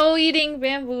 No eating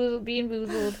being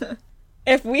boozled.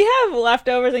 If we have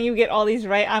leftovers and you get all these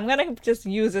right, I'm gonna just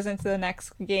use this into the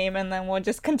next game, and then we'll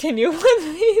just continue with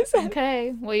these.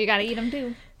 Okay. Well, you gotta eat them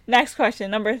too. Next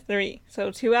question, number 3. So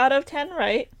 2 out of 10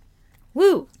 right.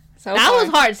 Woo. So That far. was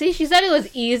hard. See, she said it was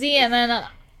easy, and then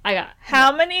I got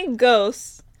How many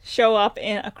ghosts show up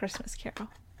in A Christmas Carol?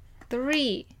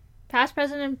 3. Past,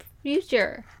 present, and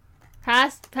future.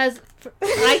 Past,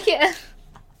 I can't.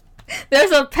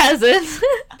 There's a peasant.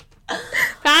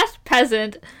 Past,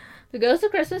 peasant. The ghost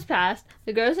of Christmas past.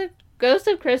 The ghost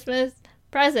of Christmas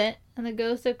present. And the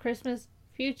ghost of Christmas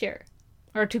future.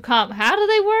 Or to come. How do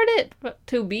they word it?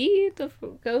 To be the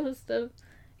ghost of...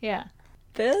 Yeah.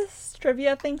 This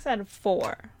trivia thing said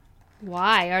 4.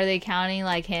 Why? Are they counting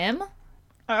like him?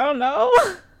 I don't know.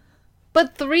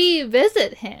 But 3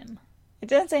 visit him. It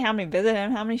didn't say how many visit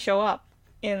him, how many show up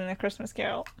in A Christmas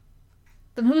Carol.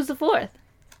 Then who's the 4th?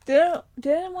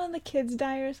 Didn't one of the kids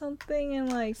die or something? And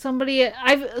like Somebody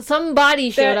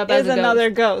showed up as a There is another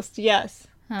ghost. ghost, yes.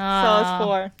 Oh. So it's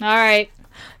 4. All right.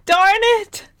 Darn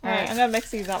it! Alright, Alright. I'm gonna mix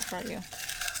these up for you.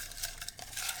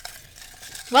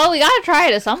 Well, we gotta try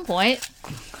it at some point.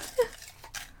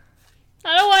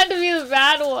 I don't want it to be the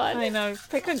bad one. I know,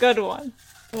 pick a good one.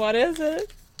 What is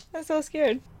it? I'm so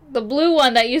scared. The blue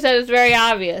one that you said is very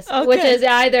obvious, Okay. which is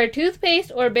either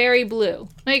toothpaste or berry blue.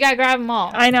 No, you gotta grab them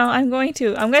all. I know, I'm going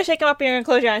to. I'm gonna shake them up here and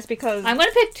close your eyes because... I'm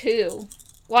gonna pick 2.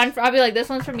 I'll be like, this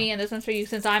one's for me and this one's for you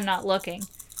since I'm not looking.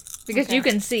 Because Okay. you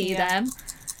can see Yeah. them.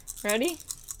 Ready?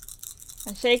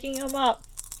 I'm shaking them up.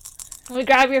 Let me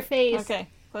grab your face. Okay,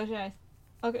 close your eyes.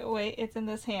 Okay, wait, it's in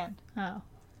this hand. Oh.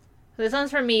 So this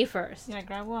one's for me first. Yeah,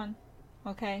 grab one.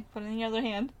 Okay, put it in your other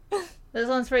hand. This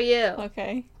one's for you.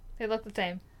 Okay. They look the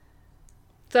same.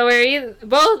 So we're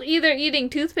both either eating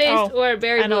toothpaste or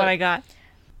berry blue. I know what I got.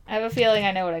 I have a feeling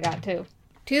I know what I got too.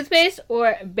 Toothpaste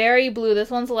or berry blue. This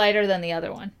one's lighter than the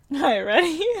other one. Alright,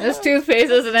 ready? This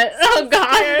toothpaste, isn't it? Oh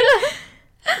god.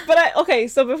 But okay,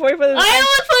 so before you put this... I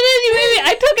almost put it. You made me.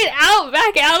 I took it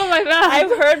back out of my mouth. I've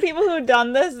heard people who've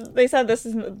done this. They said this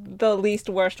is the least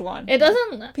worst one. It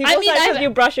doesn't. People I mean, said 'cause you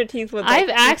brush your teeth with. I've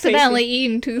toothpaste. accidentally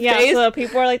eaten toothpaste. Yeah, so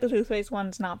people are like the toothpaste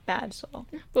one's not bad. So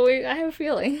But I have a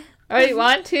feeling. All right,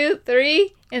 1, 2,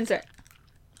 3, insert.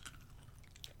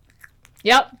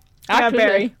 Yep. I got Toothpaste.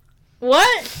 berry.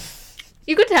 What?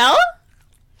 You could tell?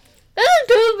 This is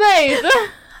toothpaste.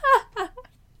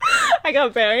 I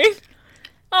got berry.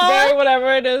 Aw. Berry,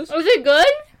 whatever it is. Was it good?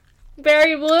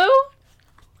 Berry blue?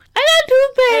 I got It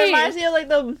toothpaste. reminds me of like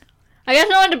the. I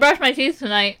guess I wanted to brush my teeth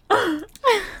tonight. It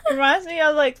reminds me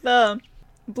of like the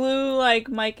blue like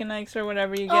Mike and Ike's or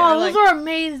whatever you get. Oh, or, those like, are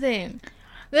amazing.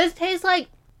 This tastes like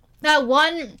that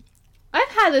one. I've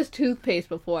had this toothpaste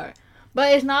before,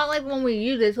 but it's not like when we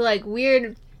use it. It's like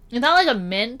weird. It's not like a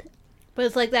mint, but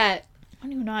it's like that. I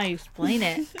don't even know how to explain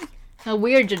it. A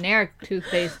weird generic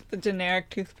toothpaste. the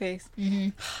generic toothpaste. Mm-hmm.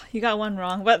 You got one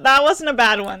wrong, but that wasn't a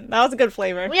bad one. That was a good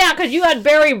flavor. Yeah, because you had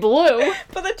berry blue.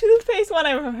 But the toothpaste one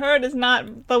I've heard is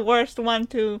not the worst one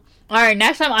to. All right,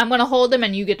 next time I'm gonna hold them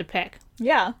and you get to pick.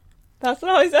 Yeah, that's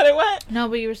what I said it went. No,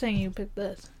 but you were saying you picked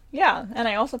this. Yeah, and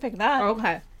I also picked that.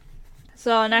 Okay.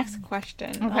 So next question.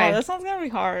 Okay. Oh, this one's gonna be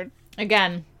hard.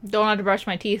 Again, don't have to brush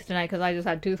my teeth tonight because I just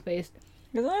had toothpaste.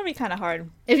 This is gonna be kind of hard.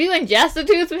 If you ingest the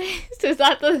toothpaste, is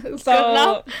that the good So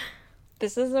enough?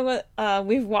 this is what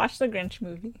we've watched the Grinch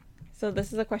movie. So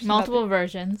this is a question. Multiple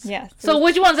versions. Yes. So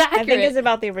which one's I accurate? think it's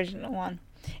about the original one.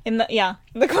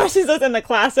 The question is in the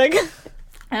classic.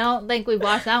 I don't think we've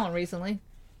watched that one recently.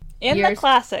 In the Yours.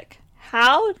 classic,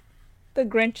 How the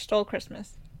Grinch Stole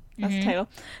Christmas. That's the title.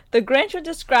 The Grinch was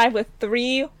described with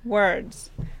 3 words.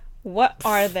 What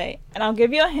are they? And I'll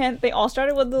give you a hint. They all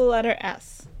started with the letter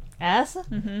S. S?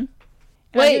 Mm-hmm.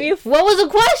 Wait, what was the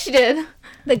question?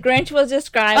 The Grinch was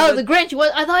described Oh, with the Grinch.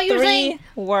 What? I thought you were 3 saying.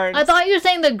 words. I thought you were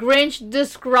saying the Grinch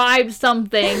described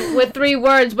something with 3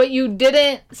 words, but you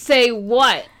didn't say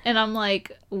what. And I'm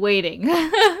like, waiting.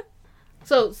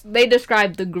 So they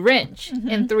described the Grinch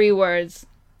in 3 words.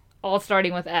 all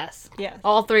starting with S. Yes.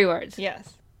 All 3 words.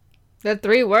 Yes. The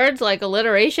 3 words, like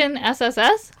alliteration,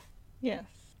 SSS? Yes.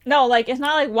 No, like, it's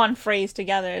not like one phrase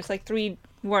together. It's like 3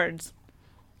 words.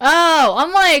 Oh,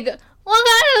 I'm like, what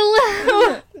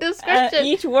kind of description?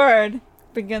 Each word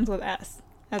begins with S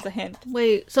as a hint.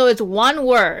 Wait, so it's 1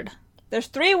 word. There's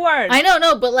 3 words. I don't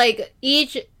know, but like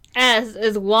each S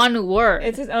is 1 word.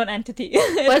 It's its own entity.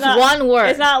 But it's 1 word.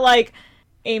 It's not like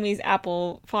Amy's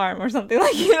apple farm or something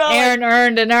like, you know. Aaron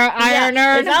earned and iron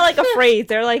earned. It's not like a phrase.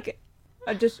 They're like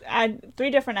just add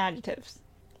 3 different adjectives,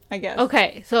 I guess.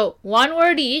 Okay, so 1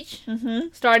 word each,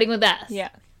 starting with S. Yeah.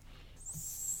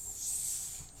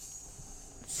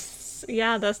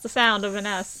 Yeah, that's the sound of an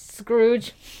S.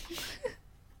 Scrooge.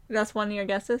 That's one of your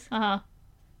guesses? Uh-huh.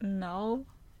 No.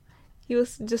 He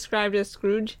was described as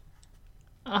Scrooge.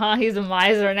 Uh-huh, he's a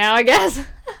miser now, I guess.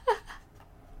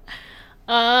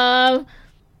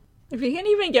 If you can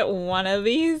even get one of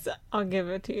these, I'll give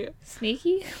it to you.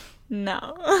 Sneaky?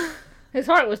 No. His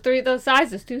heart was 3 the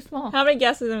size is too small. How many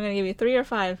guesses am I going to give you? 3 or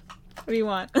 5? What do you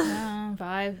want?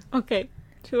 5. Okay,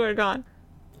 2 are gone.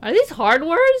 Are these hard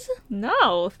words?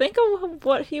 No, think of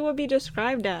what he would be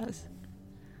described as.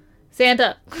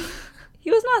 Santa.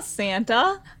 He was not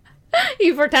Santa.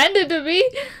 He pretended to be.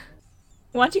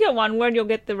 Once you get one word, you'll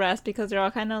get the rest because they're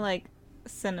all kind of like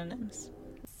synonyms.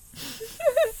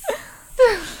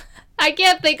 I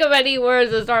can't think of any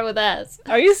words that start with S.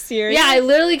 Are you serious? Yeah, I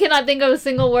literally cannot think of a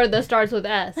single word that starts with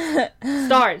S.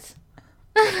 Starts.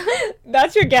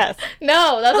 That's your guess.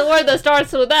 No, that's a word that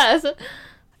starts with S.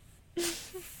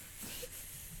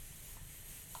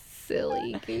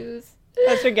 Silly goose.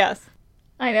 That's your guess.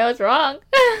 I know it's wrong.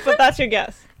 But that's your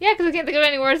guess. Yeah, because I can't think of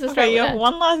any words that start Okay, you with have S.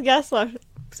 one last guess left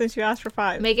since you asked for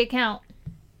 5. Make it count.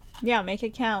 Yeah, make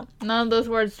it count. None of those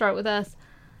words start with S.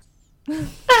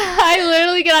 I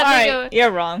literally cannot think of Alright, it.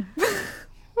 you're wrong.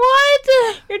 What?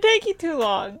 You're taking too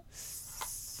long.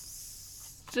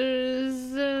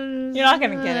 You're not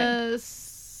gonna get it.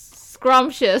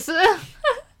 Scrumptious.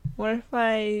 What if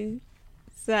I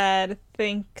said,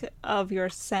 think of your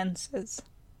senses?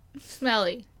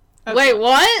 Smelly. Okay. Wait,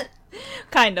 what?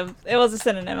 Kind of. It was a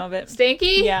synonym of it.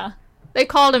 Stinky? Yeah. They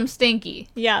called him Stinky.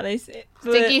 Yeah,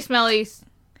 Stinky, smelly,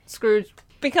 Scrooge.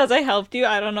 Because I helped you,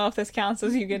 I don't know if this counts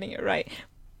as you getting it right.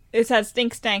 It said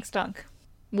stink, stank, stunk.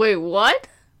 Wait, what?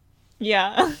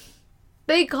 Yeah.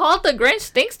 They called the Grinch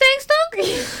Stink, Stank,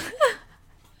 Stunk?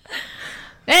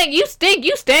 Dang, you stink,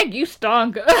 you stank, you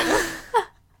stunk.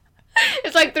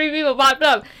 It's like 3 people popped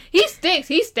up. He stinks,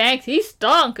 he stanks, he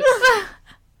stunk.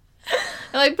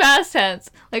 Like past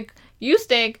tense. Like, you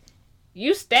stink,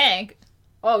 you stank,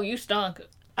 oh, you stunk.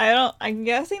 I'm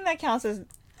guessing that counts as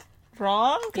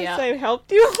wrong because Yeah. I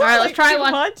helped you. Alright, let's try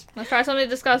one. Much. Let's try something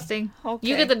disgusting. Okay.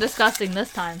 You get the disgusting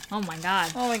this time. Oh my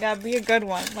god. Oh my god, be a good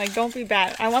one. Like, don't be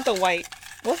bad. I want the white.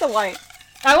 What's the white?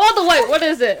 I want the white. What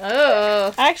is it?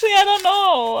 Oh. Actually, I don't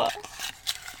know.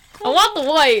 I want the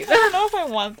white. I don't know if I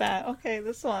want that. Okay,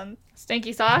 this one.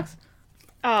 Stinky socks?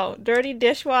 Oh, dirty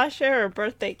dishwasher or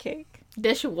birthday cake?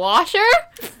 Dishwasher?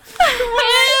 Ew! Is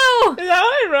that what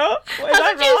I wrote? Is That's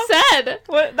that what you said.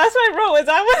 What? That's what I wrote. Is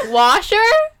that what? Washer?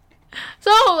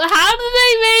 So, how do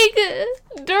they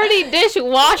make dirty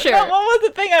dishwasher? What was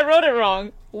the thing? I wrote it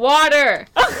wrong. Water.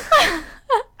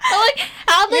 Like,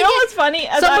 how they You know get... what's funny?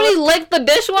 As Somebody licked the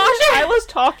dishwasher? I was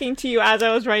talking to you as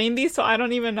I was writing these, so I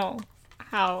don't even know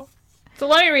how. So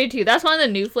let me read it to you. That's one of the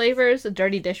new flavors, the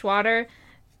dirty dishwater.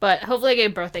 But hopefully I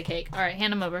get birthday cake. Alright,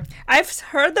 hand them over. I've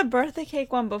heard the birthday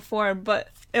cake one before, but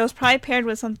it was probably paired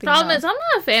with something Problem else. is, I'm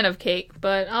not a fan of cake,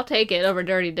 but I'll take it over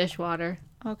dirty dishwater.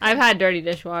 Okay. I've had dirty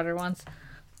dishwater once.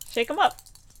 Shake them up.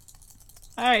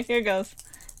 Alright, here goes.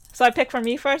 So I pick for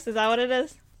me first, is that what it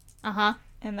is? Uh-huh.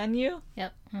 And then you?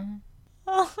 Yep.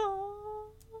 Oh.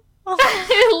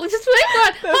 Just pick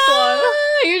one. This one.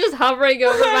 You're just hovering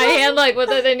over my hand like with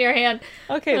it in your hand.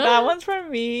 Okay, that one's for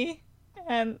me,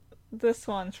 and this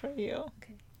one's for you.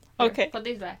 Here, Okay. Put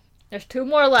these back. There's 2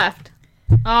 more left.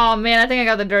 Oh man, I think I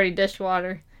got the dirty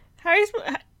dishwater. How are you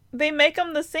they make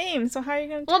them the same, so how are you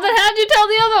going to Well, then how'd you tell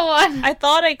the other one? I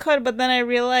thought I could, but then I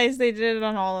realized they did it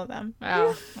on all of them.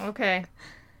 Oh, okay.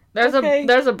 There's Okay.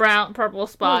 a brown purple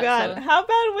spot. Oh god, So. how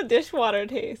bad would dishwater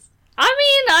taste? I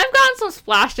mean, I've gotten some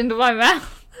splashed into my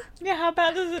mouth. Yeah, how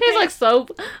bad does it Tastes like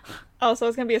soap. Oh, so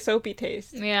it's gonna be a soapy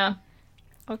taste. Yeah.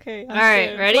 Okay. I'm Alright,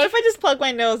 scared. ready? What if I just plug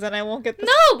my nose and I won't get the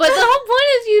No, but the whole point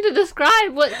is you to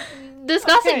describe what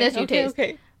disgustingness you okay, taste.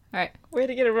 Okay. Alright. Way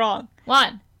to get it wrong.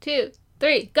 1, 2,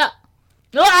 3, go.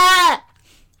 Ah!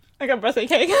 I got birthday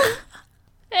cake. Ew!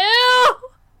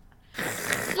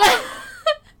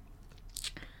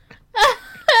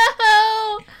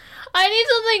 I need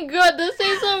something good. This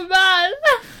tastes so bad.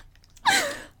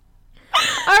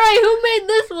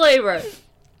 flavor.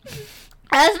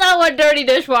 That's not what dirty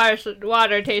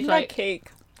dishwater tastes Not like. cake.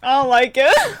 I don't like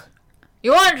it.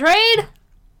 You want to trade?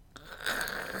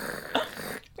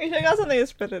 We should have got something to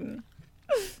spit in.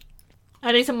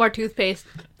 I need some more toothpaste.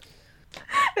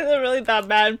 Is it really that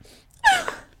bad?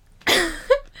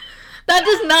 That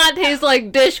does not taste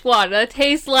like dishwater. That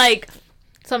tastes like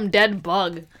some dead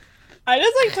bug. I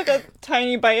just like took a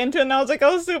tiny bite into it and I was like, I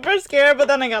was super scared, but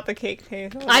then I got the cake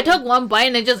taste. I took one bite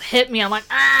and it just hit me. I'm like,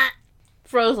 ah!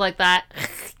 Froze like that.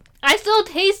 I still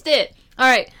taste it.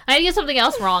 Alright, I need to get something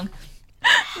else wrong.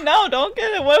 No, don't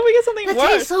get it. What if we get something That worse?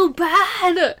 tastes so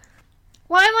bad.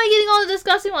 Why am I getting all the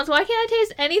disgusting ones? Why can't I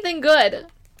taste anything good?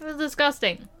 It's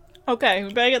disgusting. Okay,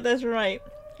 we better get this right.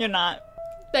 You're not.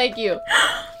 Thank you.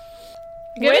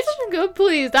 Give me something good,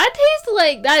 please. That tastes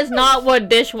like... That is not what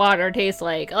dishwater tastes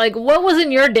like. Like, what was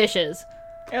in your dishes?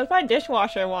 It was my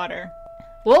dishwasher water.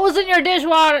 What was in your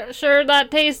dishwasher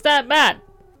that tastes that bad?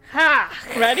 Ha!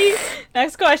 Ready?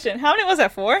 Next question. How many was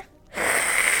that? 4?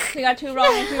 We got 2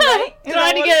 wrong and 2 right. Is Trying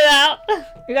that to what- get it out.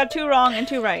 We got 2 wrong and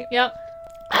 2 right. Yep.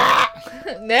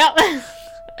 Yep.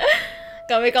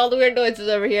 Gonna make all the weird noises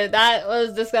over here. That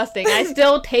was disgusting. I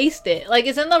still taste it. Like,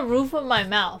 it's in the roof of my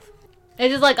mouth.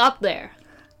 It's just, like, up there.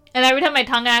 And every time my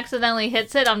tongue accidentally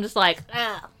hits it, I'm just like,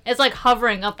 ah. It's, like,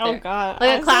 hovering up there. Oh god. Like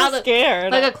I'm a cloud so of-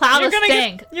 scared. like a cloud of gonna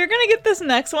stink. You're gonna get this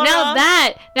next one Now wrong.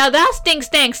 that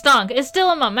stunk. It's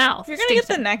still in my mouth. You're gonna get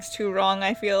the next 2 wrong,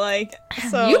 I feel like.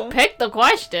 So You picked the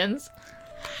questions.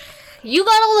 You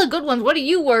got all the good ones. What are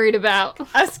you worried about?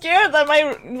 I'm scared that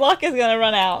my luck is gonna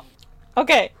run out.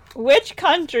 Okay. Which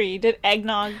country did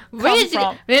eggnog come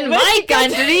from? In Which my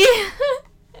country.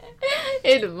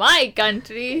 In my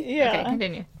country. Yeah. Okay,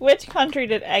 continue. Which country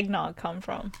did eggnog come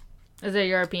from? Is it a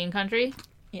European country?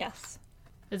 Yes.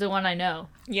 Is it one I know?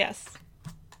 Yes.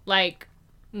 Like,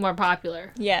 more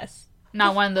popular. Yes.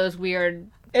 Not one of those weird...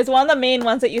 It's one of the main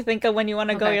ones that you think of when you want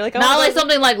to go. Okay. You're like, oh, Not like those-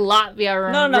 something like Latvia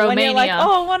or No, Romania. when you're like,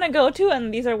 oh, I want to go to,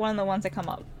 and these are one of the ones that come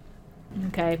up.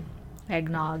 Okay.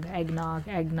 Eggnog. Who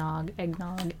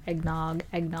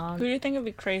do you think would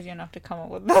be crazy enough to come up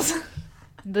with this?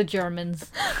 The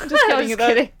Germans. I'm just I kidding. was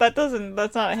kidding.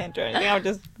 That's not a hint or anything. I was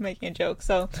just making a joke.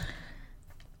 So,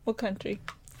 what country?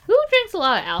 Who drinks a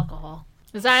lot of alcohol?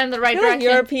 Is that in the I right feel like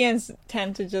direction? Europeans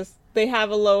tend to just, they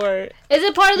have a lower, Is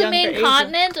it part of the Younger main Asian.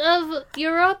 continent of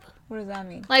Europe? what does that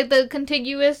mean? Like the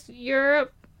contiguous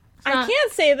Europe? It's I not-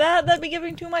 can't say that. That'd be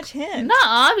giving too much hint.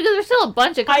 Nuh-uh, because there's still a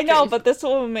bunch of I countries. know, but this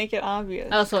will make it obvious.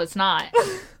 Oh, so it's not.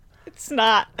 It's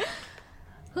not.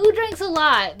 Who drinks a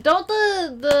lot? Don't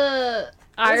the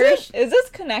Irish? Is this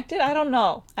connected? I don't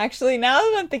know. Actually, now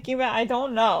that I'm thinking about it, I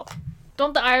don't know.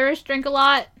 Don't the Irish drink a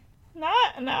lot? Now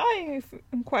I'm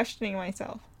questioning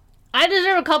myself. I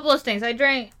deserve a couple of stinks. I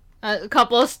drank a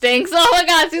couple of stinks. Oh my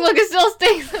god, see, look, it still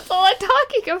stinks. That's all I'm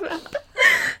talking about.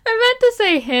 I meant to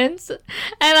say hints, and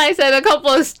I said a couple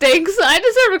of stinks. I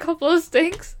deserve a couple of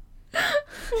stinks.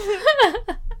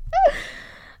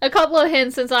 A couple of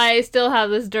hints since I still have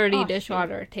this dirty Oh,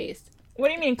 dishwater taste. What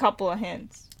do you mean, couple of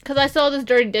hints? Because I still have this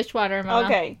dirty dishwater in my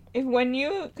mouth. Okay, when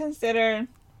you consider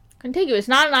Contiguous,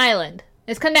 not an island.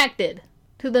 It's connected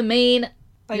to the main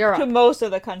like Europe. to most of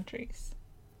the countries.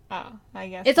 Oh, I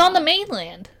guess It's on the not.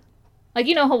 mainland. Like,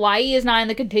 you know, Hawaii is not in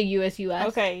the contiguous U.S.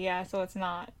 Okay, yeah, so it's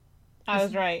not. I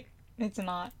was right. It's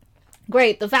not.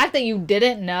 Great. The fact that you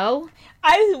didn't know.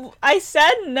 I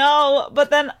said no, but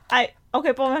then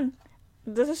okay, but then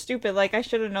this is stupid. Like I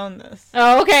should have known this.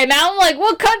 Oh, okay. Now I'm like,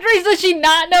 what countries does she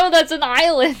not know that's an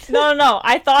island? No.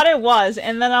 I thought it was,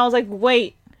 and then I was like,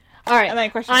 wait. All right. And then I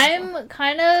questioned myself. I'm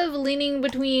kind of leaning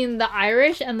between the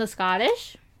Irish and the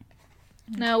Scottish.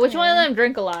 Now, which one of them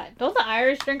drink a lot? Don't the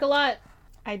Irish drink a lot?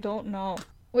 I don't know.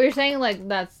 Well, you're saying, like,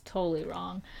 that's totally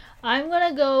wrong. I'm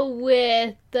gonna go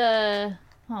with the...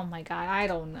 Oh my god, I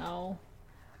don't know.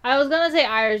 I was gonna say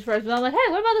Irish first, but I'm like, hey,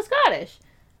 what about the Scottish?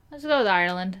 Let's go with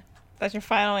Ireland. That's your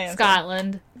final answer.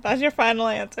 Scotland. That's your final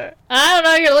answer. I don't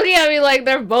know, you're looking at me like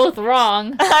they're both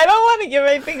wrong. I don't want to give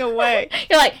anything away.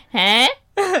 You're like, huh?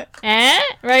 Eh?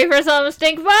 Ready for some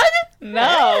stink bug?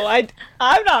 No,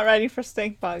 I'm not ready for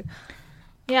stink bug.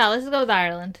 Yeah, let's go with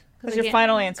Ireland. That's your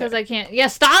final answer. Because I can't. Yeah,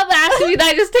 stop asking me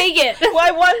that. Just take it. Well,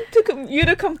 I want you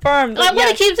to confirm. That I want to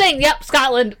yes. keep saying, yep,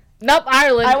 Scotland. Nope,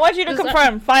 Ireland. I want you to Just-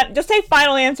 confirm. Just say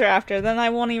final answer after, then I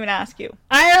won't even ask you.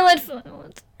 Ireland.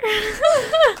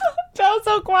 That was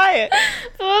so quiet.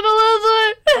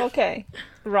 Elizabeth. Okay,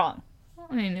 wrong.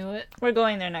 I knew it. We're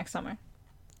going there next summer.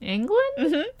 England?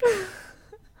 Mm-hmm.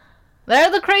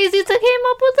 They're the crazies that came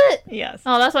up with it? Yes.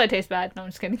 Oh, that's why it tastes bad. No, I'm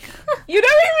just kidding. You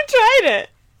never even tried it.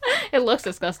 It looks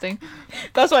disgusting.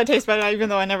 That's why it tastes better, even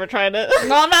though I never tried it.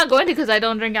 No, I'm not going to because I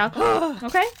don't drink alcohol.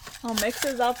 Okay? I'll mix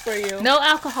this up for you. No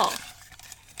alcohol.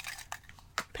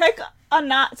 Pick a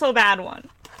not so bad one.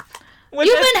 You've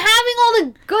been having all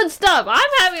the good stuff. I'm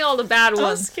having all the bad I'm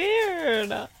ones.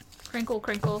 scared. Crinkle,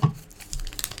 crinkle.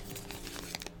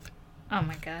 Oh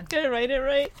my god. Did I write it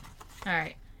right?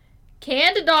 Alright.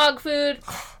 Canned dog food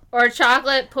or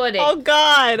chocolate pudding? Oh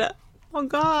god. Oh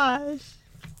gosh.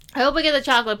 I hope I get the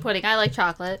chocolate pudding. I like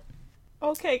chocolate.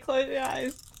 Okay, close your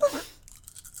eyes.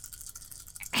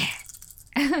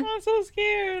 I'm so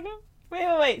scared.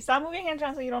 Wait. Stop moving your hands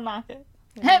around so you don't knock it.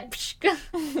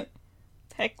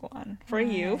 Pick one. For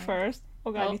you first.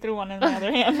 Oh god, Oh. you threw one in my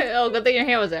other hand. Oh, good thing your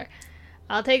hand was there.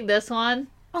 I'll take this one.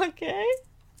 Okay.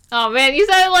 Oh man, you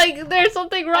sounded like there's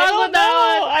something I wrong don't with that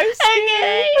know. one. I'm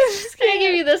scared. I'm I'm gonna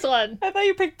give you this one. I thought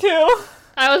you picked two.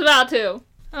 I was about to.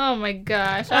 Oh my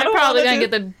gosh. I I'm don't probably wanna gonna do-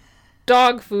 get the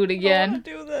dog food I again. want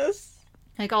to do this.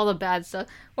 Like all the bad stuff.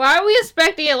 Why are we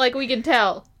inspecting it like we can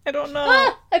tell? I don't know.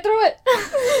 Ah, I threw it.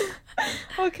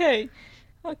 Okay.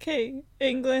 Okay,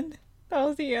 England. That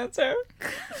was the answer.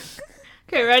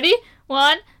 Okay, ready?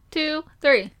 1, 2,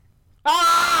 3.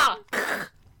 Ah!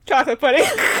 Chocolate pudding.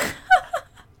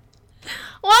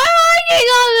 Why am I getting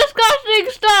all disgusting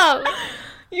stuff?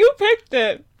 You picked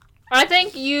it. I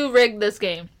think you rigged this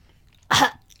game.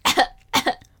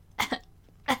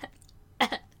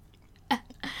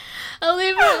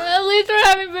 At least we're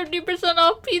having 50%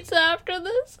 off pizza after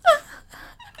this.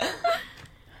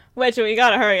 Wait, we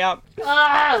gotta hurry up.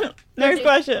 Ah, Next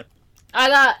question. I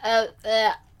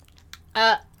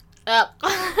got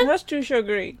That's too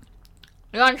sugary.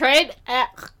 You want to trade?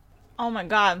 Oh my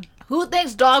god. Who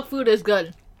thinks dog food is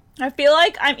good? I feel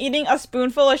like I'm eating a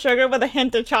spoonful of sugar with a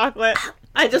hint of chocolate.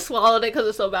 I just swallowed it because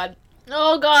it's so bad.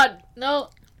 Oh god, no.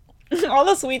 All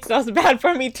the sweet stuff's bad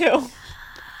for me too.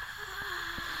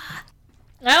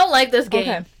 I don't like this game.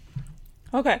 Okay.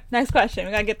 Okay, next question.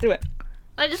 We gotta get through it.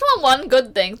 I just want one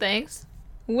good thing, thanks.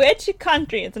 Which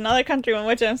country, it's another country on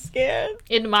which I'm scared,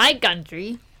 In my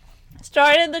country.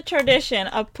 started the tradition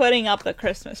of putting up the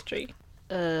Christmas tree?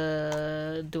 Do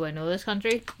I know this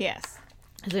country? Yes.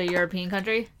 Is it a European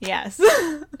country? Yes.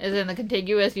 Is it in the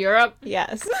contiguous Europe?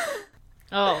 Yes.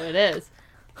 Oh, it is.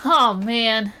 Oh,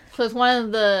 man. So it's one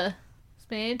of the...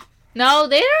 Spain? No,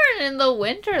 they aren't in the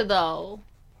winter, though.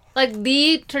 Like,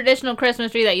 the traditional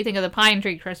Christmas tree that you think of, the pine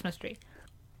tree Christmas tree.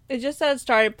 It just said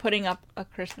started putting up a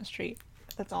Christmas tree.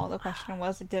 That's all the question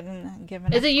was. It didn't give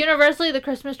an... Is it universally the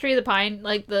Christmas tree, the pine,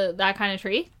 like that kind of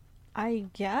tree? I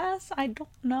guess? I don't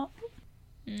know.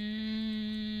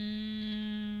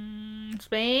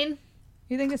 Spain?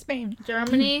 You think it's Spain?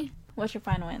 Germany? What's your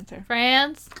final answer?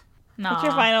 France? No. What's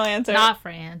your final answer? Not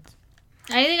France.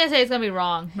 Anything I say is gonna be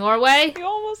wrong. Norway? You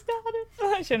almost got it.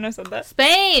 I shouldn't have said that.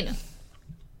 Spain!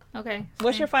 Okay.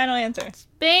 What's your final answer?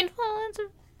 Spain? Final answer?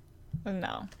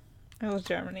 No. It was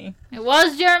Germany. It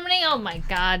was Germany? Oh my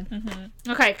god.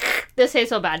 Mm-hmm. Okay. This tastes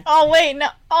so bad. Oh, wait. No.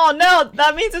 Oh, no.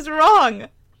 That means it's wrong.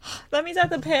 That means I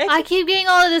have to pick. I keep getting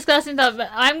all the disgusting stuff. But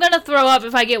I'm gonna throw up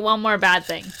if I get one more bad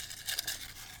thing.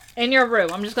 In your room.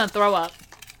 I'm just gonna throw up.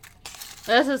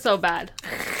 This is so bad.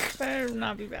 Better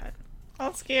not be bad.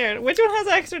 I'm scared. Which one has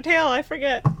an extra tail? I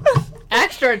forget.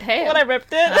 Extra tail. When I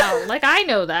ripped it. Oh, like I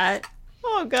know that.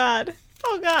 Oh, God.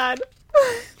 Oh, God.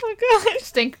 Oh, gosh.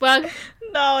 Stink bug?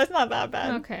 No, it's not that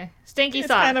bad. Okay. Stinky It's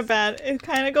sauce. kind of bad. It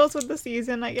kind of goes with the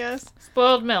season, I guess.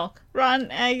 Spoiled milk. Rotten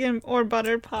egg or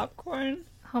buttered popcorn.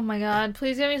 Oh my god.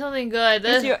 Please give me something good.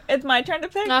 This... It's my turn to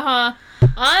pick? Uh-huh.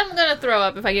 I'm gonna throw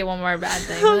up if I get one more bad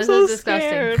thing. I'm This so is disgusting.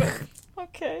 scared.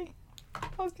 Okay.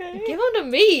 Okay. Give them to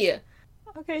me.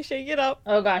 Okay, shake it up.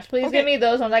 Oh gosh, please Okay. give me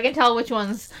those ones. I can tell which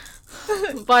one's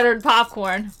buttered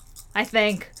popcorn. I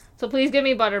think. So please give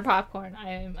me buttered popcorn.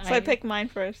 So I pick mine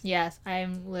first. Yes,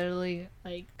 I'm literally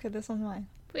like, Okay, this one's mine.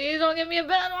 please don't give me a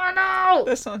bad one. No.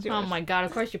 This one's yours. Oh my god,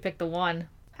 of course you picked the one.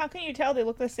 How can you tell they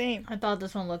look the same? I thought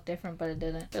this one looked different, but it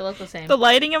didn't. They look the same. The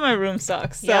lighting in my room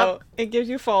sucks, so Yep. it gives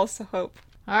you false hope.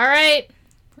 All right.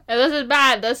 If this is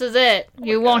bad. This is it.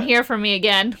 You my won't God. hear from me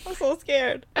again. I'm so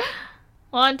scared.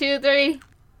 1, 2, 3.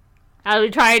 I'll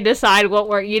try to decide what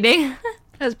we're eating.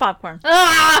 It's popcorn.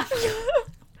 Ah!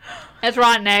 It's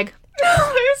rotten egg.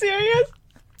 Are you serious?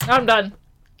 I'm done.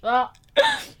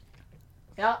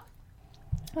 Yeah.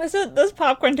 This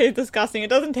popcorn tastes disgusting. It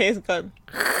doesn't taste good.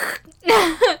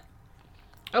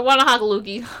 I want a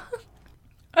hakaluki.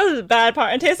 This is bad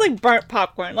part. It tastes like burnt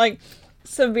popcorn. Like,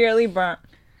 severely burnt.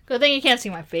 Good thing you can't see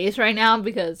my face right now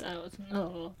because I was...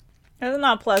 Oh. It's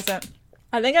not pleasant.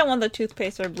 I think I want the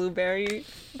toothpaste or blueberry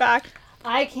back.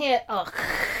 I can't... Oh.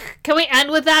 Can we end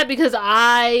with that? Because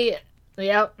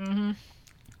Yep. Mm-hmm.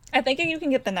 I think you can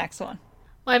get the next one.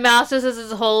 My mouth just is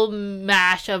this whole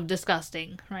mash of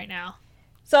disgusting right now.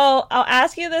 So I'll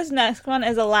ask you this next one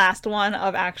is the last one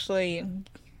of actually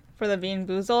for the Bean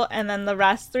Boozle, and then the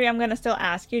rest 3 I'm gonna still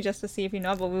ask you just to see if you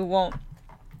know, but we won't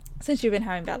since you've been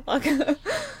having bad luck.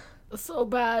 So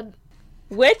bad.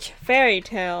 Which fairy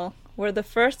tale were the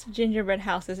first gingerbread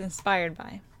houses inspired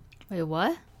by? Wait,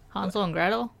 what? Hansel and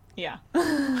Gretel? Yeah.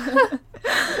 Like,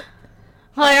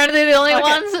 aren't they the only Okay,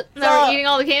 ones that so were eating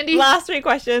all the candy? Last 3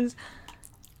 questions.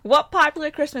 What popular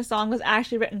Christmas song was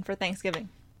actually written for Thanksgiving?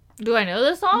 Do I know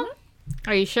this song?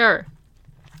 Are you sure?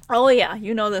 Oh yeah,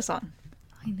 you know this song.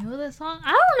 I know this song?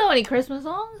 I don't know any Christmas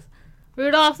songs.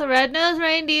 Rudolph the Red-Nosed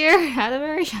Reindeer had a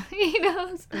very shiny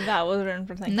nose. That was written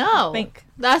for Thanksgiving. No. Think.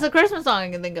 That's a Christmas song I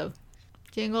can think of.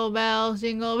 Jingle bells,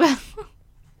 jingle bells.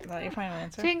 Is that your final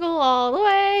answer? Jingle all the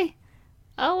way.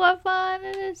 Oh, what fun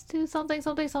it is to something,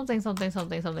 something, something, something,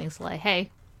 something, something sleigh.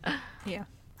 Hey. Yeah.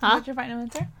 Huh? Is that your final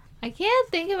answer? I can't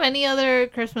think of any other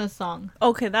Christmas song.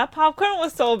 Okay, that popcorn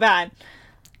was so bad.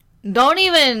 Don't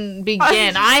even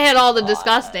begin. I had all the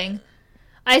disgusting.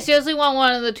 I seriously want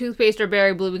one of the toothpaste or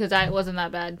berry blue because it wasn't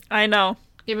that bad. I know.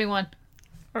 Give me one.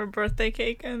 Or birthday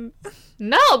cake and...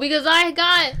 No, because I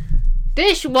got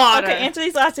dishwater. Okay, answer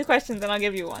these last 2 questions and I'll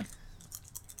give you one.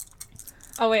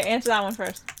 Oh wait, answer that one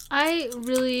first. I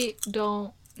really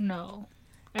don't know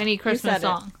any Christmas said it.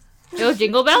 song. It was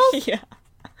Jingle Bells? Yeah.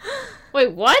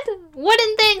 Wait, what? What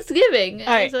in Thanksgiving? All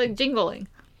right. It's like jingling.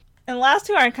 And the last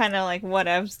 2 are kind of like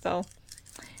whatevs though.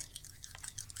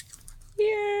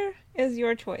 Here is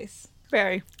your choice.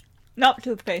 Berry. Nope,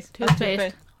 toothpaste. That's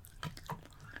Toothpaste.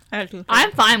 I have toothpaste.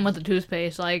 I'm fine with the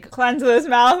toothpaste. Like, Cleanse this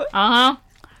mouth. uh-huh.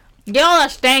 Get all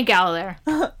that stank out of there.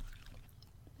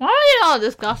 Why are they all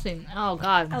disgusting? Oh,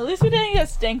 God. At least we didn't get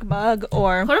stink bug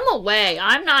or... Put them away.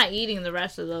 I'm not eating the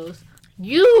rest of those.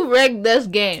 You rigged this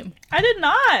game. I did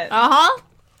not. Uh-huh.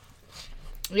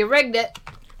 You rigged it.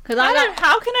 Because I got...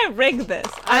 How can I rig this?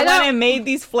 I I went don't- and made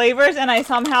these flavors and I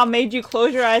somehow made you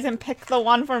close your eyes and pick the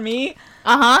one for me.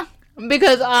 Uh-huh.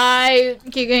 Because I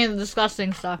keep getting the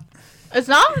disgusting stuff. It's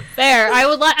not fair. I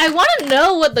want to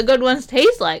know what the good ones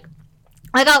taste like.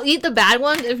 Like, I'll eat the bad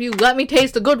ones if you let me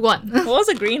taste the good one. What was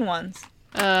the green ones?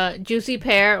 Juicy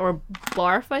pear or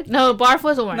barf? No, barf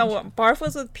was orange. No, barf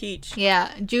was with peach.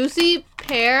 Yeah, juicy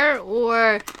pear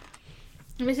or...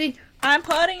 Let me see. I'm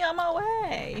putting them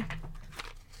away.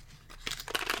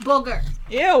 Booger.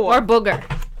 Ew. Or booger.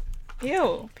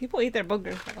 Ew. People eat their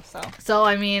boogers though, so. So,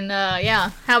 I mean,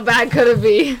 yeah. How bad could it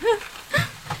be?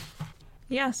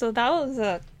 Yeah, so that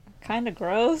was kind of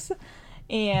gross.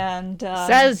 And,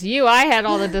 Says you. I had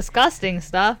all the disgusting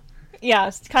stuff. yeah,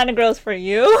 it's kind of gross for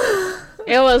you.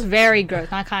 It was very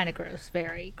gross. Not kind of gross.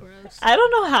 Very gross. I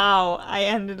don't know how I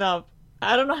ended up.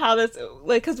 I don't know how this,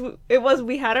 like, because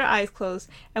we had our eyes closed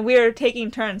and we were taking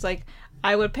turns. Like,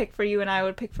 I would pick for you and I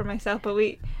would pick for myself, but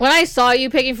When I saw you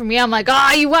picking for me, I'm like,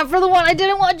 you went for the one I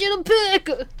didn't want you to pick.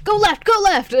 Go left, go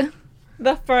left.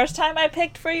 the first time I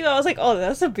picked for you, I was like, oh,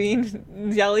 that's a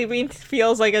bean. Jelly bean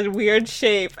feels like a weird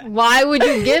shape. Why would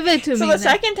you give it to So me the then?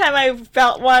 second time I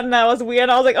felt one that was weird,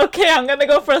 I was like, okay, I'm gonna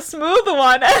go for a smooth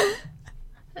one.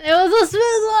 It was a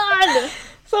smooth one.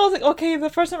 So I was like, okay, the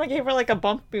first time I gave her like a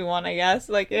bumpy one, I guess.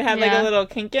 Like it had like Yeah. a little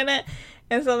kink in it.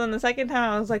 And so then the second time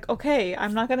I was like, okay,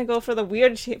 I'm not gonna go for the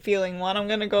weird feeling one. I'm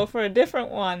gonna go for a different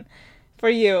one for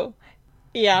you.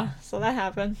 Yeah, so that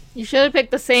happened. You should have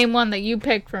picked the same one that you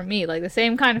picked for me, like the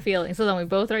same kind of feeling. So then we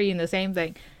both are eating the same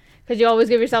thing, because you always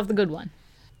give yourself the good one.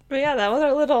 But yeah, that was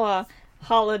our little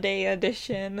holiday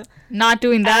edition. Not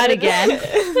doing that added again.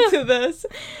 to this.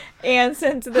 And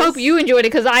since this, Hope you enjoyed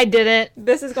it, because I didn't.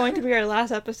 this is going to be our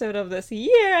last episode of this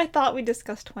year, I thought we'd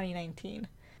discuss 2019.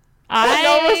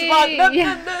 No response. No,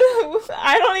 Yeah. no.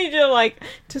 I don't need you like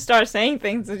to start saying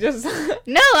things. It's just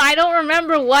No, I don't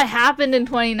remember what happened in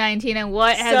 2019 and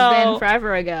what has So- been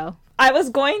forever ago. I was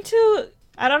going to.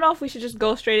 I don't know if we should just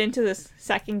go straight into this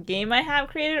second game I have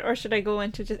created, or should I go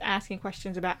into just asking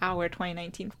questions about our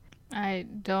 2019? I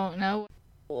don't know.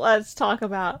 Let's talk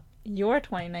about your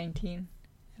 2019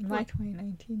 and my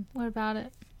 2019. What about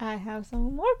it? I have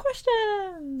some more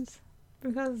questions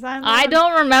because I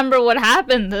don't remember what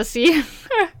happened this year.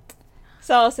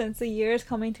 So since the year is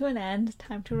coming to an end,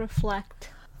 time to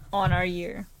reflect on our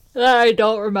year. I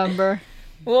don't remember.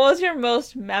 What was your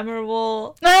most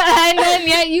memorable, And then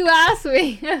yet you asked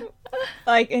me.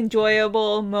 like,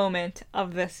 enjoyable moment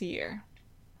of this year?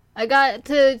 I got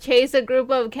to chase a group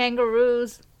of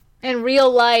kangaroos in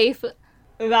real life.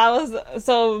 That was,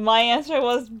 so my answer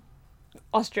was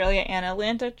Australia and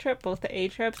Atlanta trip, both the A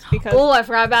trips, because, Oh, I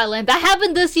forgot about Atlanta. That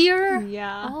happened this year?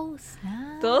 yeah, Oh,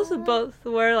 snap. those both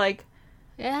were, like,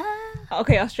 Yeah.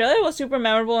 okay, Australia was super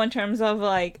memorable in terms of,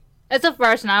 like, It's a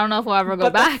first, and I don't know if we'll ever go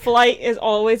But back. the flight is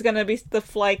always gonna be the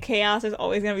flight chaos is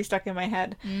always gonna be stuck in my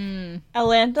head.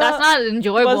 Atlanta. That's not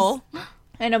enjoyable.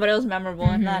 I know, but it was memorable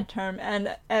in that term.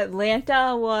 And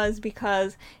Atlanta was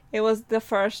because it was the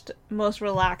first most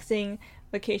relaxing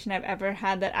vacation I've ever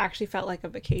had that actually felt like a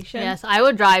vacation. Yes, I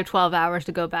would drive 12 hours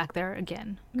to go back there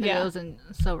again. 'Cause Yeah. it wasn't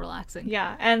so relaxing.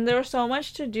 Yeah, and there was so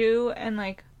much to do, and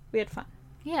like we had fun.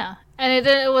 Yeah, and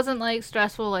it wasn't like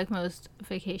stressful like most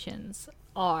vacations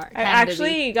are. I tend to be.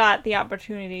 actually got the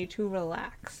opportunity to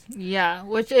relax. Yeah,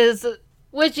 which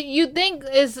you think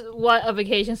is what a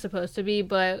vacation's supposed to be,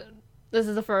 but this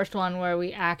is the first one where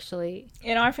we actually.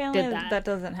 In our family, Did that. that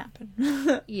doesn't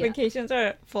happen. Yeah. Vacations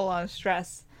are full on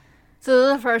stress. So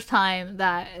this is the first time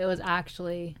that it was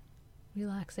actually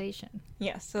relaxation.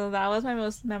 Yes, so that was my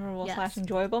most memorable Yes. /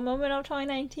 enjoyable moment of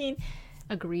 2019.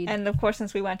 Agreed. And of course,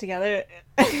 since we went together,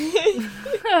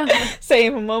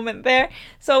 same moment there.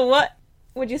 So what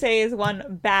would you say is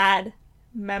one bad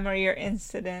memory or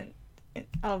incident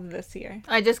of this year?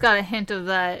 I just got a hint of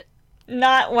that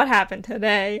Not what happened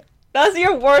today. That's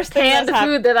your worst thing canned that's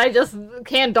happened. food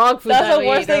canned dog food. That's that the we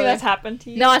worst ate thing earlier. that's happened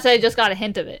to you. No, I said I just got a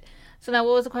hint of it. So now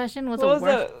what was the question? What's What the was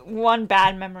worst? the one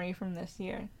bad memory from this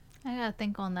year? I gotta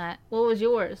think on that. What was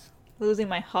yours? Losing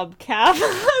my hubcap.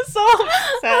 So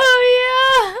upset.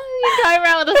 Oh yeah, you drive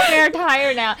around with a spare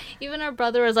tire now. Even our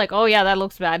brother was like, "Oh yeah, that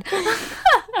looks bad."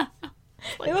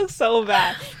 It looks so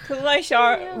bad. Cause my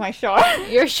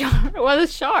You're sharp. What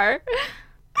is sharp?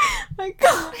 my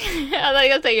god, I thought you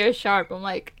gonna say you're sharp. I'm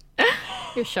like,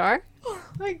 you're sharp?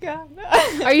 my god.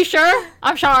 Are you sure?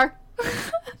 I'm sure.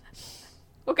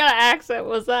 What kind of accent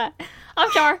was that? I'm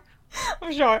sure.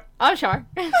 I'm sure. I'm sure.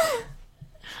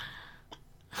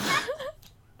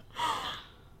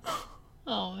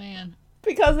 Oh man.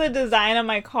 Because the design of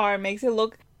my car makes it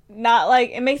look not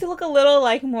like it makes it look a little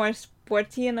like more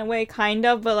sporty in a way, kind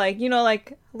of, but like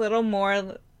like a little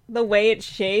more the way it's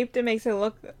shaped. It makes it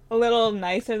look a little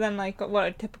nicer than like what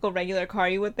a typical regular car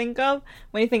you would think of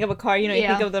when you think of a car. You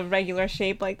Yeah. think of the regular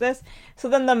shape like this. So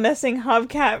then the missing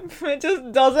hubcap, it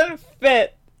just doesn't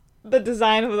fit the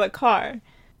design of the car.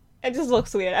 It just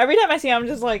looks weird. Every time I see it, I'm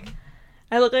just like,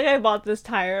 I look like I bought this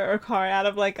tire or car out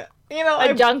of like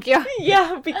A junkyard.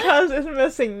 yeah, because it's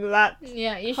missing that.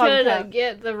 Yeah, you should Hubcap.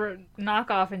 get the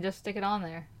knockoff and just stick it on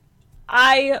there.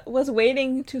 I was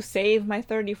waiting to save my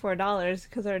 $34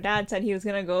 because our dad said he was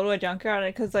gonna go to a junkyard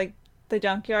because like the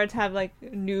junkyards have like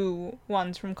new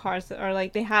ones from cars that are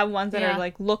like they have ones that Yeah. are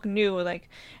like look new like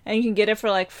and you can get it for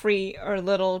like free or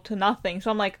little to nothing. So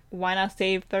I'm like, why not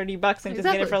save $30 and just get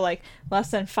Exactly. it for like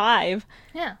less than $5?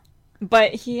 Yeah.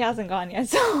 But he hasn't gone yet,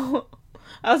 so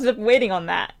I was just waiting on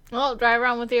that. Well, drive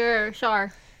around with your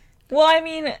Char. Well, I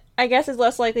mean, I guess it's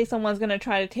less likely someone's gonna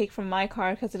try to take from my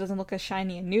car because it doesn't look as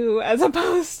shiny and new as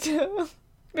opposed to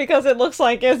because it looks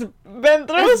like it's been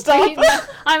through stuff.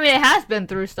 I mean, it has been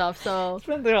through stuff, so It's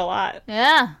been through a lot.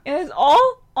 yeah, And it's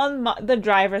all on the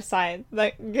driver's side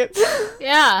that gets.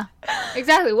 yeah,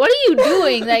 exactly. What are you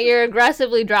doing that you're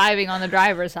aggressively driving on the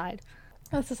driver's side?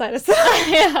 That's the side of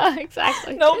Yeah,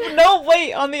 exactly. no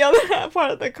weight on the other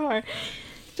part of the car.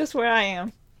 Just where I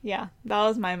am. Yeah, that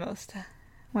was my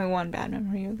one bad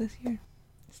memory of this year.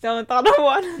 Still haven't thought of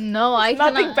one. No, I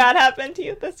Nothing cannot. bad happened to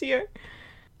you this year.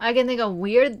 I can think of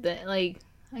weird like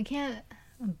I can't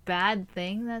a bad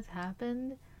thing that's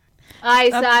happened.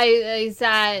 I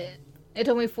sat. It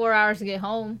took me 4 hours to get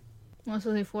home. It was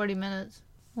only 40 minutes.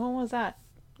 When was that?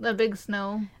 The big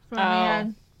snow from we Oh.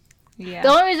 had. Yeah. The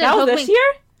only reason that it was took this me,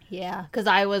 year? yeah, because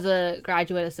I was a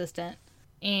graduate assistant,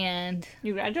 and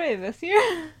You graduated this year?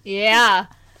 yeah,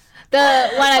 when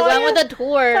I Oh, went yeah. with the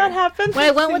tour, That happened. when I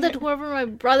this went with the year. tour for my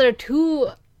brother to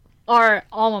our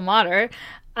alma mater,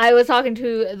 I was talking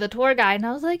to the tour guide, and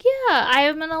I was like, yeah, I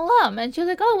am an alum. And she was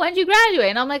like, oh, when did you graduate?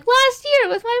 And I'm like, last year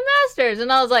with my master's.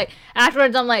 And I was like,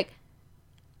 afterwards, I'm like,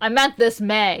 I meant this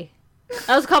May.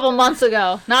 That was a couple months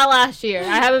ago, not last year.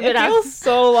 I haven't It been out. feels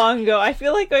so long ago. I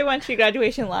feel like I went to your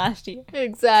graduation last year.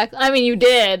 Exactly. I mean, you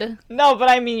did. No, but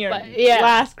I mean your But, yeah.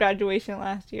 last graduation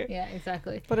last year. Yeah,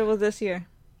 exactly. But it was this year.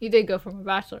 You did go for my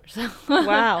bachelor's. So.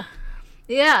 Wow.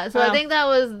 Yeah, so I Wow. think that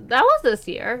was this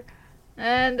year.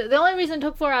 And the only reason it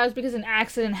took 4 hours because an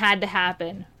accident had to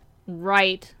happen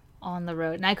right on the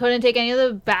road. And I couldn't take any of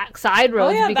the back side Oh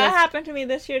roads yeah, because that happened to me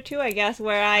this year too, I guess,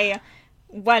 where I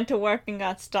went to work and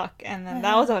got stuck, and then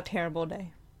that was a terrible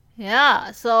day.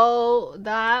 yeah, so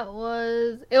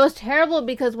it was terrible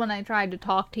because when I tried to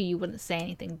talk to you, you wouldn't say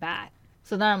anything back.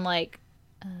 So then I'm like,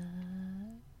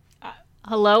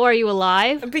 hello, are you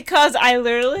alive? Because I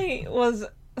literally was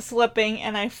slipping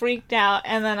and I freaked out,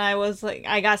 and then I was like,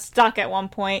 I got stuck at one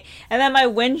point, and then my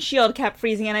windshield kept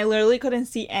freezing and I literally couldn't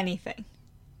see anything.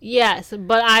 Yes,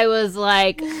 but I was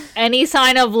like, any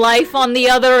sign of life on the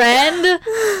other end?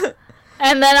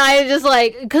 And then I just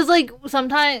like, because like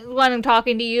sometimes when I'm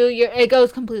talking to you, it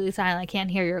goes completely silent. I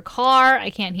can't hear your car. I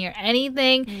can't hear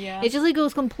anything. Yeah. It just like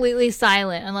goes completely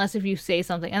silent unless if you say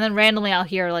something. And then randomly I'll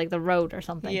hear like the road or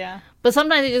something. Yeah. But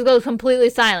sometimes it just goes completely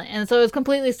silent. And so it's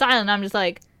completely silent. I'm just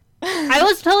like, I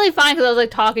was totally fine because I was like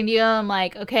talking to you. And I'm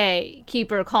like, okay, keep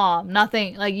her calm.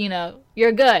 Nothing, like, you know,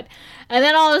 you're good. And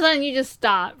then all of a sudden you just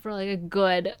stop for like a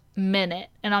good minute.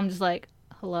 And I'm just like,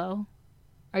 hello?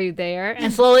 Are you there?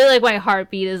 And slowly, like, my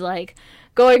heartbeat is, like,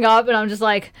 going up, and I'm just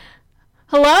like,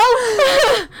 hello?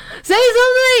 Say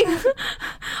something!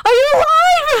 Are you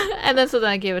alive? And then so then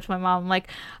I gave it to my mom. I'm like,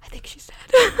 I think she's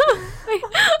dead.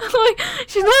 I'm like,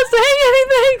 she's not saying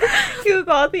anything. You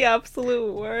got the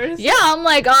absolute worst. Yeah, I'm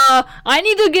like, I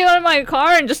need to get out of my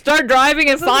car and just start driving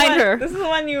and find her. This is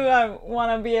when you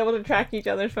want to be able to track each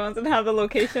other's phones and have the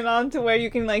location on to where you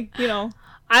can, like, you know...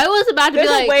 I was about to There's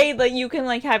be like... a way that you can,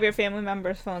 like, have your family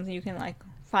members' phones and you can, like,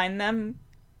 find them.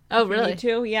 Oh, really? You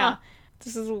too? Yeah. Huh.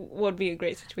 This would be a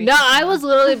great situation. No, I was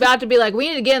literally about to be like, we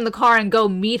need to get in the car and go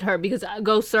meet her, because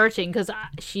go searching, because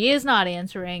she is not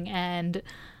answering, and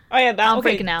Oh, yeah, I'm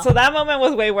freaking out. So that moment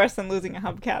was way worse than losing a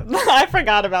hubcap. I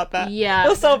forgot about that. Yeah. It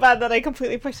was so bad that I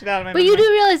completely pushed it out of my But memory. you do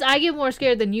realize I get more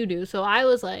scared than you do, so I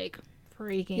was like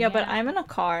freaking Yeah, but out. I'm in a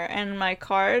car, and my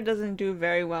car doesn't do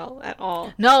very well at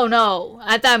all. No.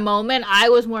 At that moment, I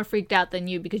was more freaked out than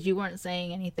you because you weren't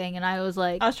saying anything, and I was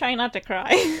like, I was trying not to cry.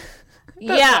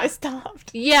 That's yeah, why I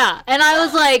stopped. yeah, and I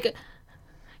was like,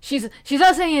 she's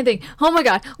not saying anything. Oh my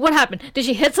god, what happened? Did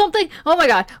she hit something? Oh my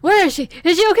god, where is she?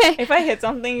 Is she okay? If I hit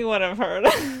something, you would have heard.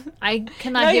 I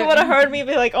cannot No, hear. you would have heard me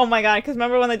be like, oh my god, because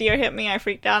remember when the deer hit me, I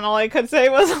freaked out, and all I could say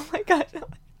was, oh my god.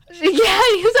 Yeah,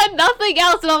 you said nothing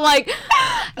else, and I'm like,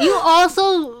 you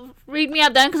also freaked me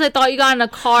out then because I thought you got in a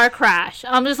car crash.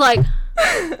 I'm just like,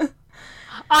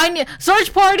 I need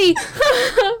search party.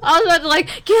 I was about to like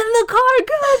get in the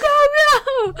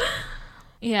car, go.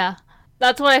 Yeah,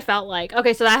 that's what I felt like.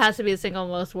 Okay, so that has to be the single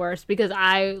most worst because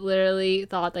I literally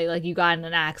thought that like you got in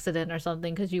an accident or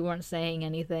something because you weren't saying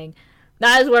anything.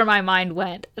 That is where my mind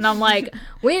went, and I'm like,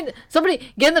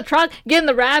 somebody get in the truck, get in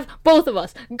the RAV, both of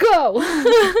us, go.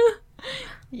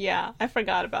 Yeah, I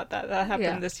forgot about that. That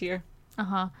happened this year.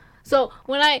 So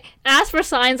when I ask for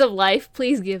signs of life,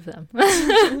 please give them.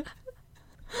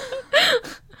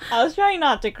 I was trying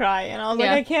not to cry, and I was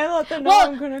Yeah. like, I can't let them know Well,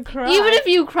 I'm gonna cry. Even if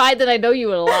you cried, then I know you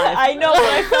were alive. I know, but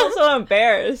I felt so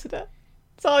embarrassed.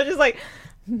 So I was just like,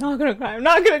 I'm not gonna cry,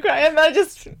 and then I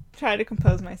just tried to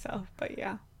compose myself, but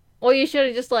yeah. Or you should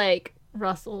have just like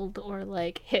rustled or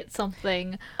like hit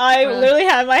something. I Or- literally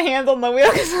had my hands on the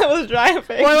wheel because I was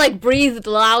driving. Or like breathed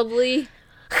loudly.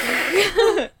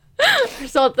 Or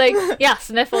something. Yeah,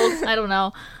 sniffled. I don't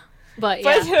know. But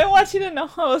But I yeah. didn't want you to know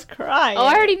I was crying. Oh,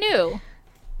 I already knew.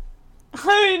 I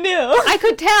already knew. I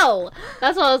could tell.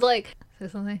 That's why I was like, say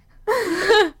something.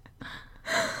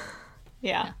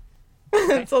 Yeah.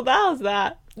 So that was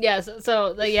that. Yes,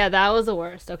 yeah, that was the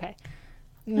worst. Okay.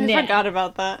 I forgot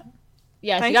about that.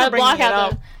 Yes, Thanks you gotta for bringing block it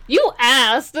out up. You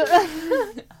asked.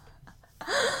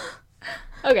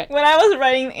 Okay. When I was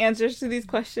writing answers to these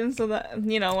questions, so that,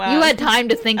 you know, You had time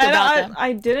to think about them.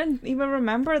 I didn't even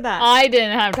remember that. I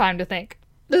didn't have time to think.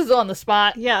 This is on the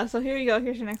spot. Yeah, so here you go.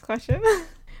 Here's your next question.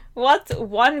 What's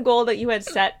one goal that you had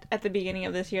set at the beginning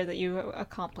of this year that you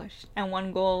accomplished, and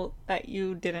one goal that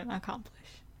you didn't accomplish?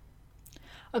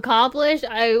 Accomplished.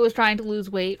 I was trying to lose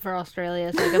weight for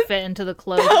Australia so I could fit into the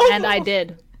clothes, and I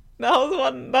did. That was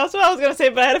one. That's what I was gonna say,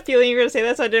 but I had a feeling you were gonna say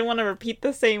that, so I didn't want to repeat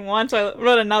the same one. So I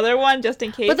wrote another one just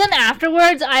in case. But then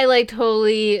afterwards, I like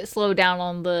totally slowed down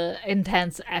on the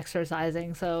intense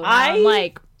exercising. So now I'm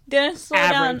like, didn't slow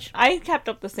average. down. I kept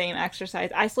up the same exercise.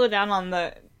 I slowed down on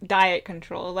the diet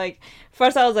control. Like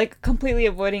first, I was like completely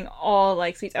avoiding all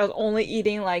like sweets. I was only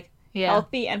eating like yeah,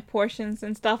 healthy and portions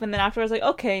and stuff. And then afterwards, like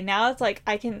okay, now it's like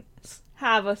I can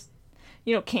have a,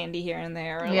 you know, candy here and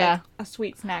there, or Yeah. like a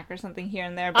sweet snack or something here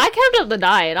and there. But I kept up the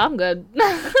diet. I'm good.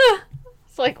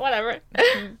 It's like whatever.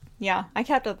 yeah, I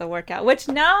kept up the workout, which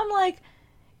now I'm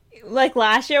like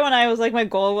last year when I was like, my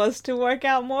goal was to work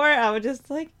out more, I would just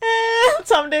like,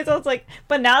 some days I was like,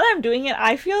 but now that I'm doing it,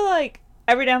 I feel like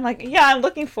every day I'm like, yeah, I'm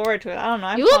looking forward to it. I don't know.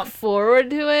 I'm You look pumped. forward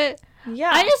to it.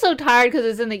 Yeah. I'm just so tired because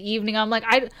it's in the evening. I'm like,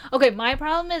 okay, my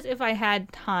problem is if I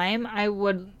had time, I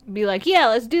would be like, yeah,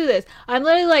 let's do this. I'm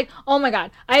literally like, oh my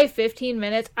god, I have 15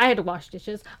 minutes. I had to wash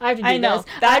dishes. I have to do I know. this.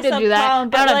 I have That's to the do that. problem,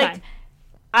 I don't but, have like, time.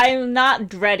 I'm not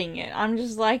dreading it. I'm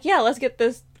just like, yeah, let's get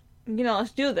this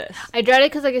let's do this. I dread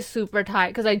it because I get super tired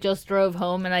because I just drove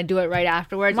home and I do it right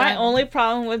afterwards. My only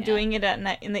problem with doing it at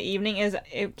night in the evening is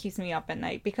it keeps me up at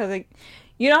night because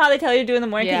you know how they tell you to do it in the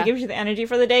morning because it gives you the energy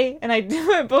for the day, and I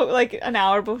do it like an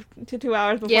hour to 2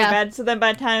 hours before bed. So then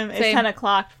by the time it's 10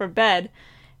 o'clock for bed,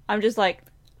 I'm just like,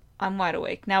 I'm wide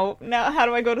awake now. How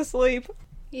do I go to sleep?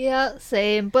 Yeah,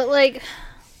 same. But like,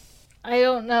 I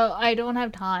don't know. I don't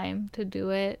have time to do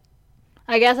it.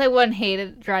 I guess I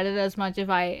wouldn't dread it as much if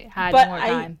I had more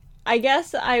time. I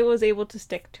guess I was able to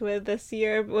stick to it this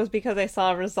year was because I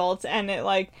saw results, and it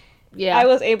like, I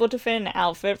was able to fit an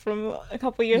outfit from a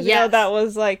couple years ago that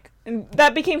was like,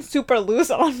 that became super loose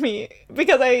on me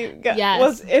because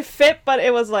it fit, but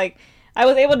it was like, I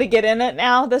was able to get in it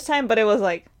now this time, but it was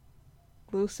like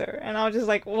looser, and I was just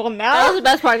like, well, now that was the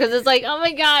best part because it's like, oh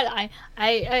my god,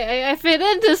 I fit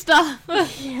into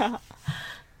stuff.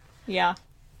 yeah.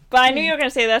 But I knew you were going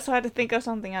to say that, so I had to think of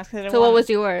something else. So what was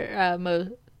your most...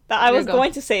 I was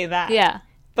going to say that. Yeah.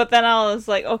 But then I was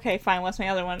like, okay, fine, what's my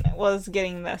other one? Was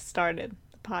getting this started,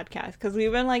 the podcast. Because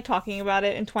we've been, like, talking about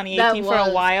it in 2018 for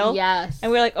a while. Yes.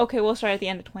 And we were like, okay, we'll start at the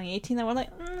end of 2018. Then we're like,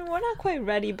 we're not quite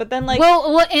ready. But then, like...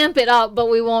 We'll amp it up, but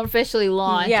we won't officially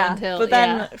launch until... But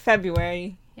then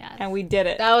February. Yes. And we did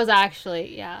it. That was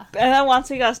actually, And then once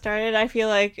we got started, I feel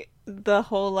like the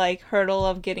whole like hurdle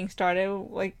of getting started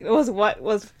like it was what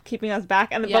was keeping us back,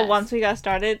 and but once we got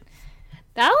started,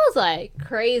 that was like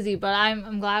crazy. But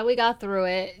I'm glad we got through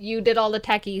it. You did all the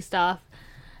techie stuff,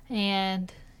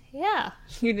 and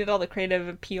you did all the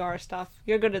creative PR stuff.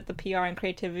 You're good at the PR and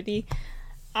creativity.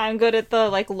 I'm good at the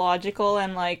like logical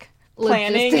and like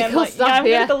planning and like stuff, I'm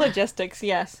good at the logistics.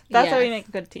 Yes, that's how we make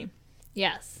a good team.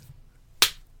 Yes.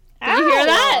 Did you hear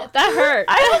that? That hurt.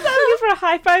 I was asking for a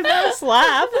high five, not a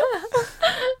slap.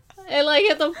 It like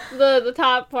hit the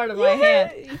top part of my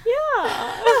hand. Yeah.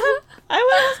 I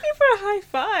was asking for a high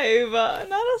five,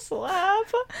 not a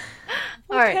slap.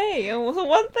 Okay. So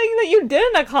one thing that you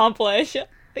didn't accomplish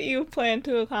that you plan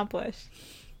to accomplish.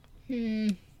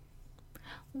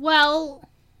 Well,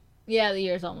 the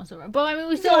year's almost over. But I mean,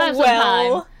 we still have some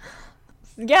time.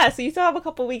 Yeah, so you still have a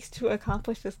couple weeks to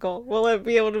accomplish this goal. Will it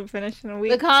be able to finish in a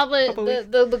week?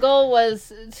 The goal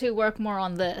was to work more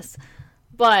on this,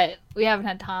 but we haven't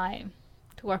had time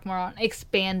to work more on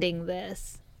expanding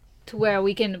this to where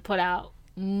we can put out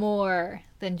more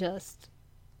than just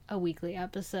a weekly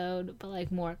episode, but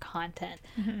like more content.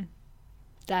 Mm-hmm.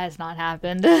 That has not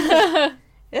happened.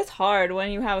 It's hard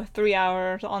when you have 3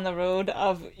 hours on the road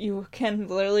of you can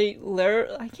literally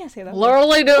I can't say that.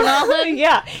 Literally do nothing?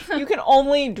 Yeah. You can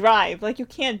only drive. Like, you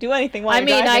can't do anything while you're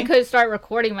driving. I could start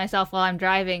recording myself while I'm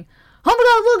driving. Oh my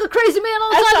god, look, a crazy man on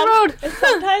the side of the road!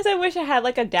 Sometimes I wish I had,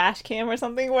 like, a dash cam or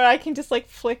something where I can just, like,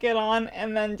 flick it on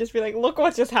and then just be like, look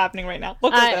what's just happening right now.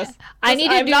 Look at this. I need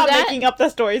to do that. I'm not making up the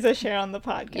stories I share on the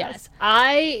podcast. Yes.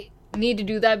 I need to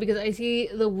do that because I see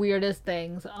the weirdest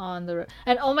things on the road.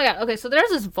 And oh my god, okay, so there's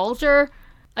this vulture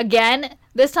again.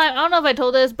 This time, I don't know if I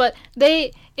told this, but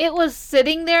it was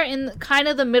sitting there in kind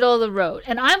of the middle of the road,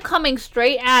 and I'm coming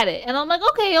straight at it, and I'm like,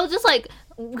 okay, it'll just like,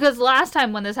 because last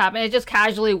time when this happened, it just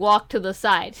casually walked to the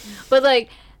side, but like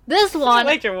this one,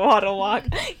 like your water walk,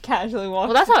 casually walk.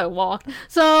 Well, that's how I walk.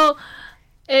 So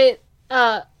this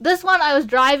one I was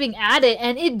driving at it,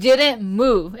 and it didn't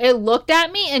move. It looked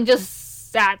at me and just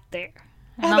sat there.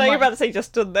 And I thought you were about to say just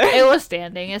stood there. It was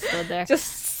standing. It stood there.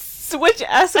 Just switch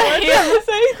S words.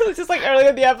 It's just like earlier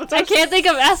in the episode. I can't think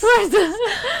of S words.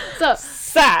 So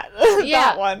sat.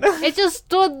 That one. It just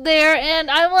stood there, and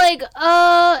I'm like,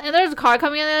 and there's a car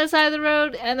coming on the other side of the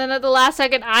road, and then at the last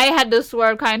second, I had to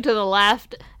swerve kind of to the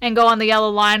left and go on the yellow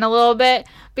line a little bit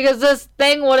because this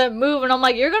thing wouldn't move, and I'm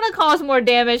like, you're gonna cause more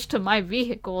damage to my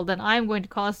vehicle than I'm going to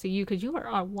cause to you because you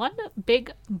are one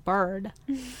big bird.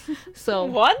 So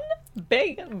one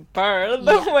big bird.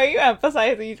 The way you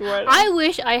emphasize each word. I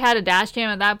wish I had a dash cam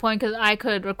at that point because I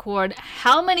could record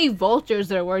how many vultures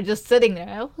there were just sitting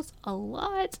there. It was a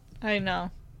lot. I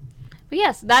know. But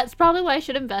yes, that's probably what I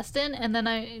should invest in, and then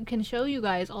I can show you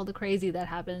guys all the crazy that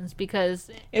happens because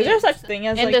is there such thing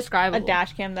as indescribable. Like a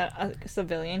dash cam that a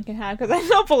civilian can have? Because I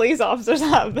know police officers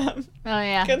have them. Oh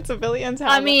yeah. Can civilians have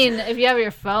them? Mean, if you have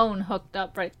your phone hooked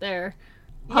up right there.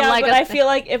 Yeah, but I feel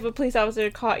like if a police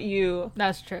officer caught you,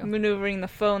 that's true, maneuvering the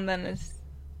phone, then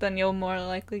you'll more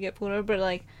likely get pulled over. But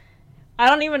like, I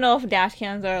don't even know if dash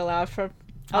cams are allowed for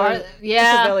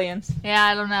civilians. Yeah,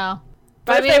 I don't know.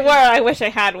 But if they were, I wish I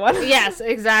had one. Yes,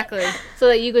 exactly. So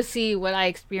that you could see what I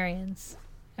experience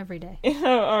every day.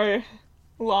 Our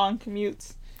long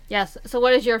commutes. Yes. So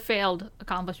what is your failed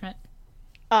accomplishment?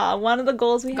 One of the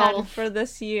goals we had for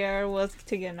this year was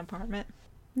to get an apartment.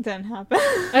 Didn't happen.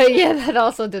 Yeah, that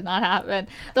also did not happen.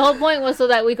 The whole point was so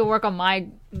that we could work on my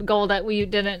goal that we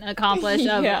didn't accomplish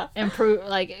of Yeah.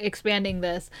 expanding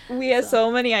this. We had so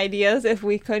many ideas if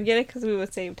we could get it because we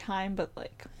would save time, but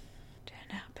like,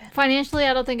 didn't happen. Financially,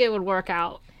 I don't think it would work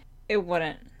out. It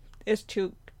wouldn't. It's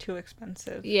too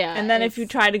expensive. Yeah, And then if you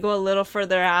try to go a little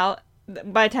further out,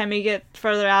 by the time you get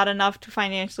further out enough to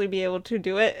financially be able to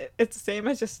do it, it's the same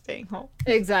as just staying home.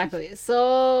 Exactly.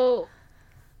 So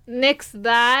nix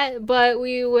that, but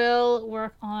we will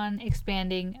work on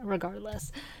expanding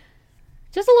regardless.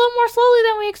 Just a little more slowly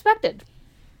than we expected.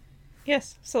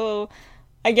 Yes. So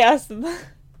I guess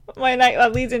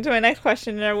that leads into my next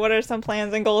question there. What are some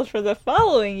plans and goals for the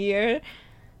following year?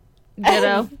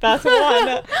 Ditto. That's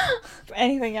one.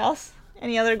 Anything else?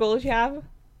 Any other goals you have? You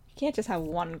can't just have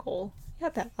one goal. You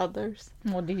have to have others.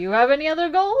 Well, do you have any other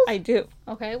goals? I do.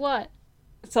 Okay, what?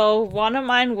 So one of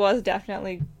mine was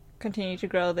definitely continue to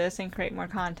grow this and create more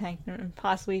content and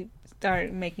possibly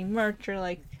start making merch or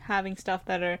like having stuff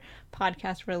that are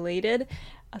podcast related.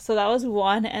 So that was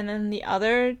one. And then the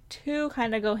other two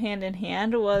kind of go hand in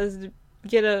hand was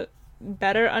get a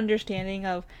better understanding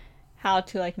of how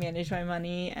to like manage my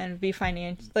money and be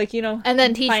and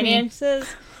then teach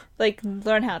finances. Like,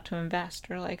 learn how to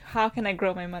invest or, like, how can I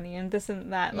grow my money and this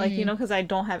and that. Like, because I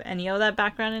don't have any of that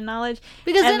background and knowledge.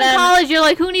 Because in college, you're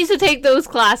like, who needs to take those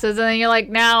classes? And then you're like,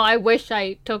 now I wish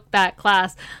I took that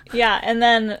class. Yeah, and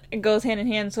then it goes hand in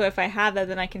hand. So if I have that,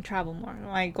 then I can travel more.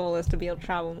 My goal is to be able to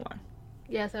travel more.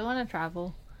 Yes, I want to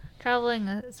travel. Traveling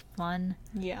is fun.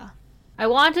 Yeah. I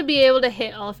want to be able to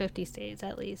hit all 50 states,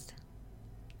 at least.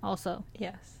 Also.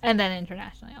 Yes. And then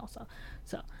internationally also.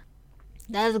 So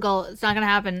that is a goal. It's not going to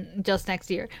happen just next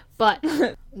year. But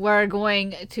we're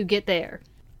going to get there.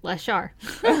 Less sure.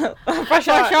 For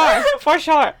sure. For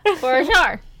sure. For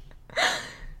sure.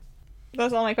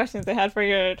 That's all my questions I had for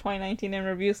your 2019 in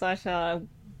review /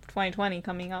 2020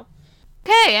 coming up.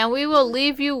 Okay, and we will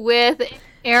leave you with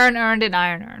Aaron earned and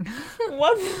Iron earned.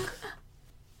 What?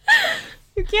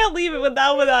 You can't leave it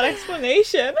without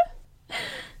explanation.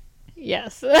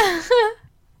 Yes.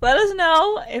 Let us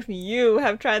know if you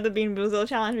have tried the Bean Boozled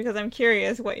challenge because I'm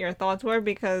curious what your thoughts were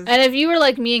because... And if you were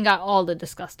like me and got all the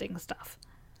disgusting stuff.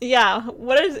 Yeah,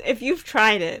 if you've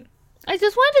tried it? I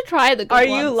just wanted to try the good ones.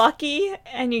 Are you lucky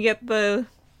and you get the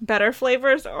better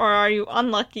flavors or are you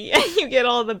unlucky and you get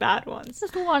all the bad ones?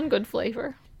 Just one good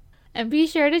flavor. And be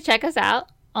sure to check us out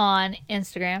on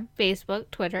Instagram,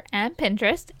 Facebook, Twitter, and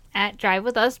Pinterest at Drive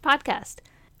With Us Podcast.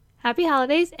 Happy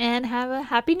holidays and have a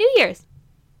happy New Year's.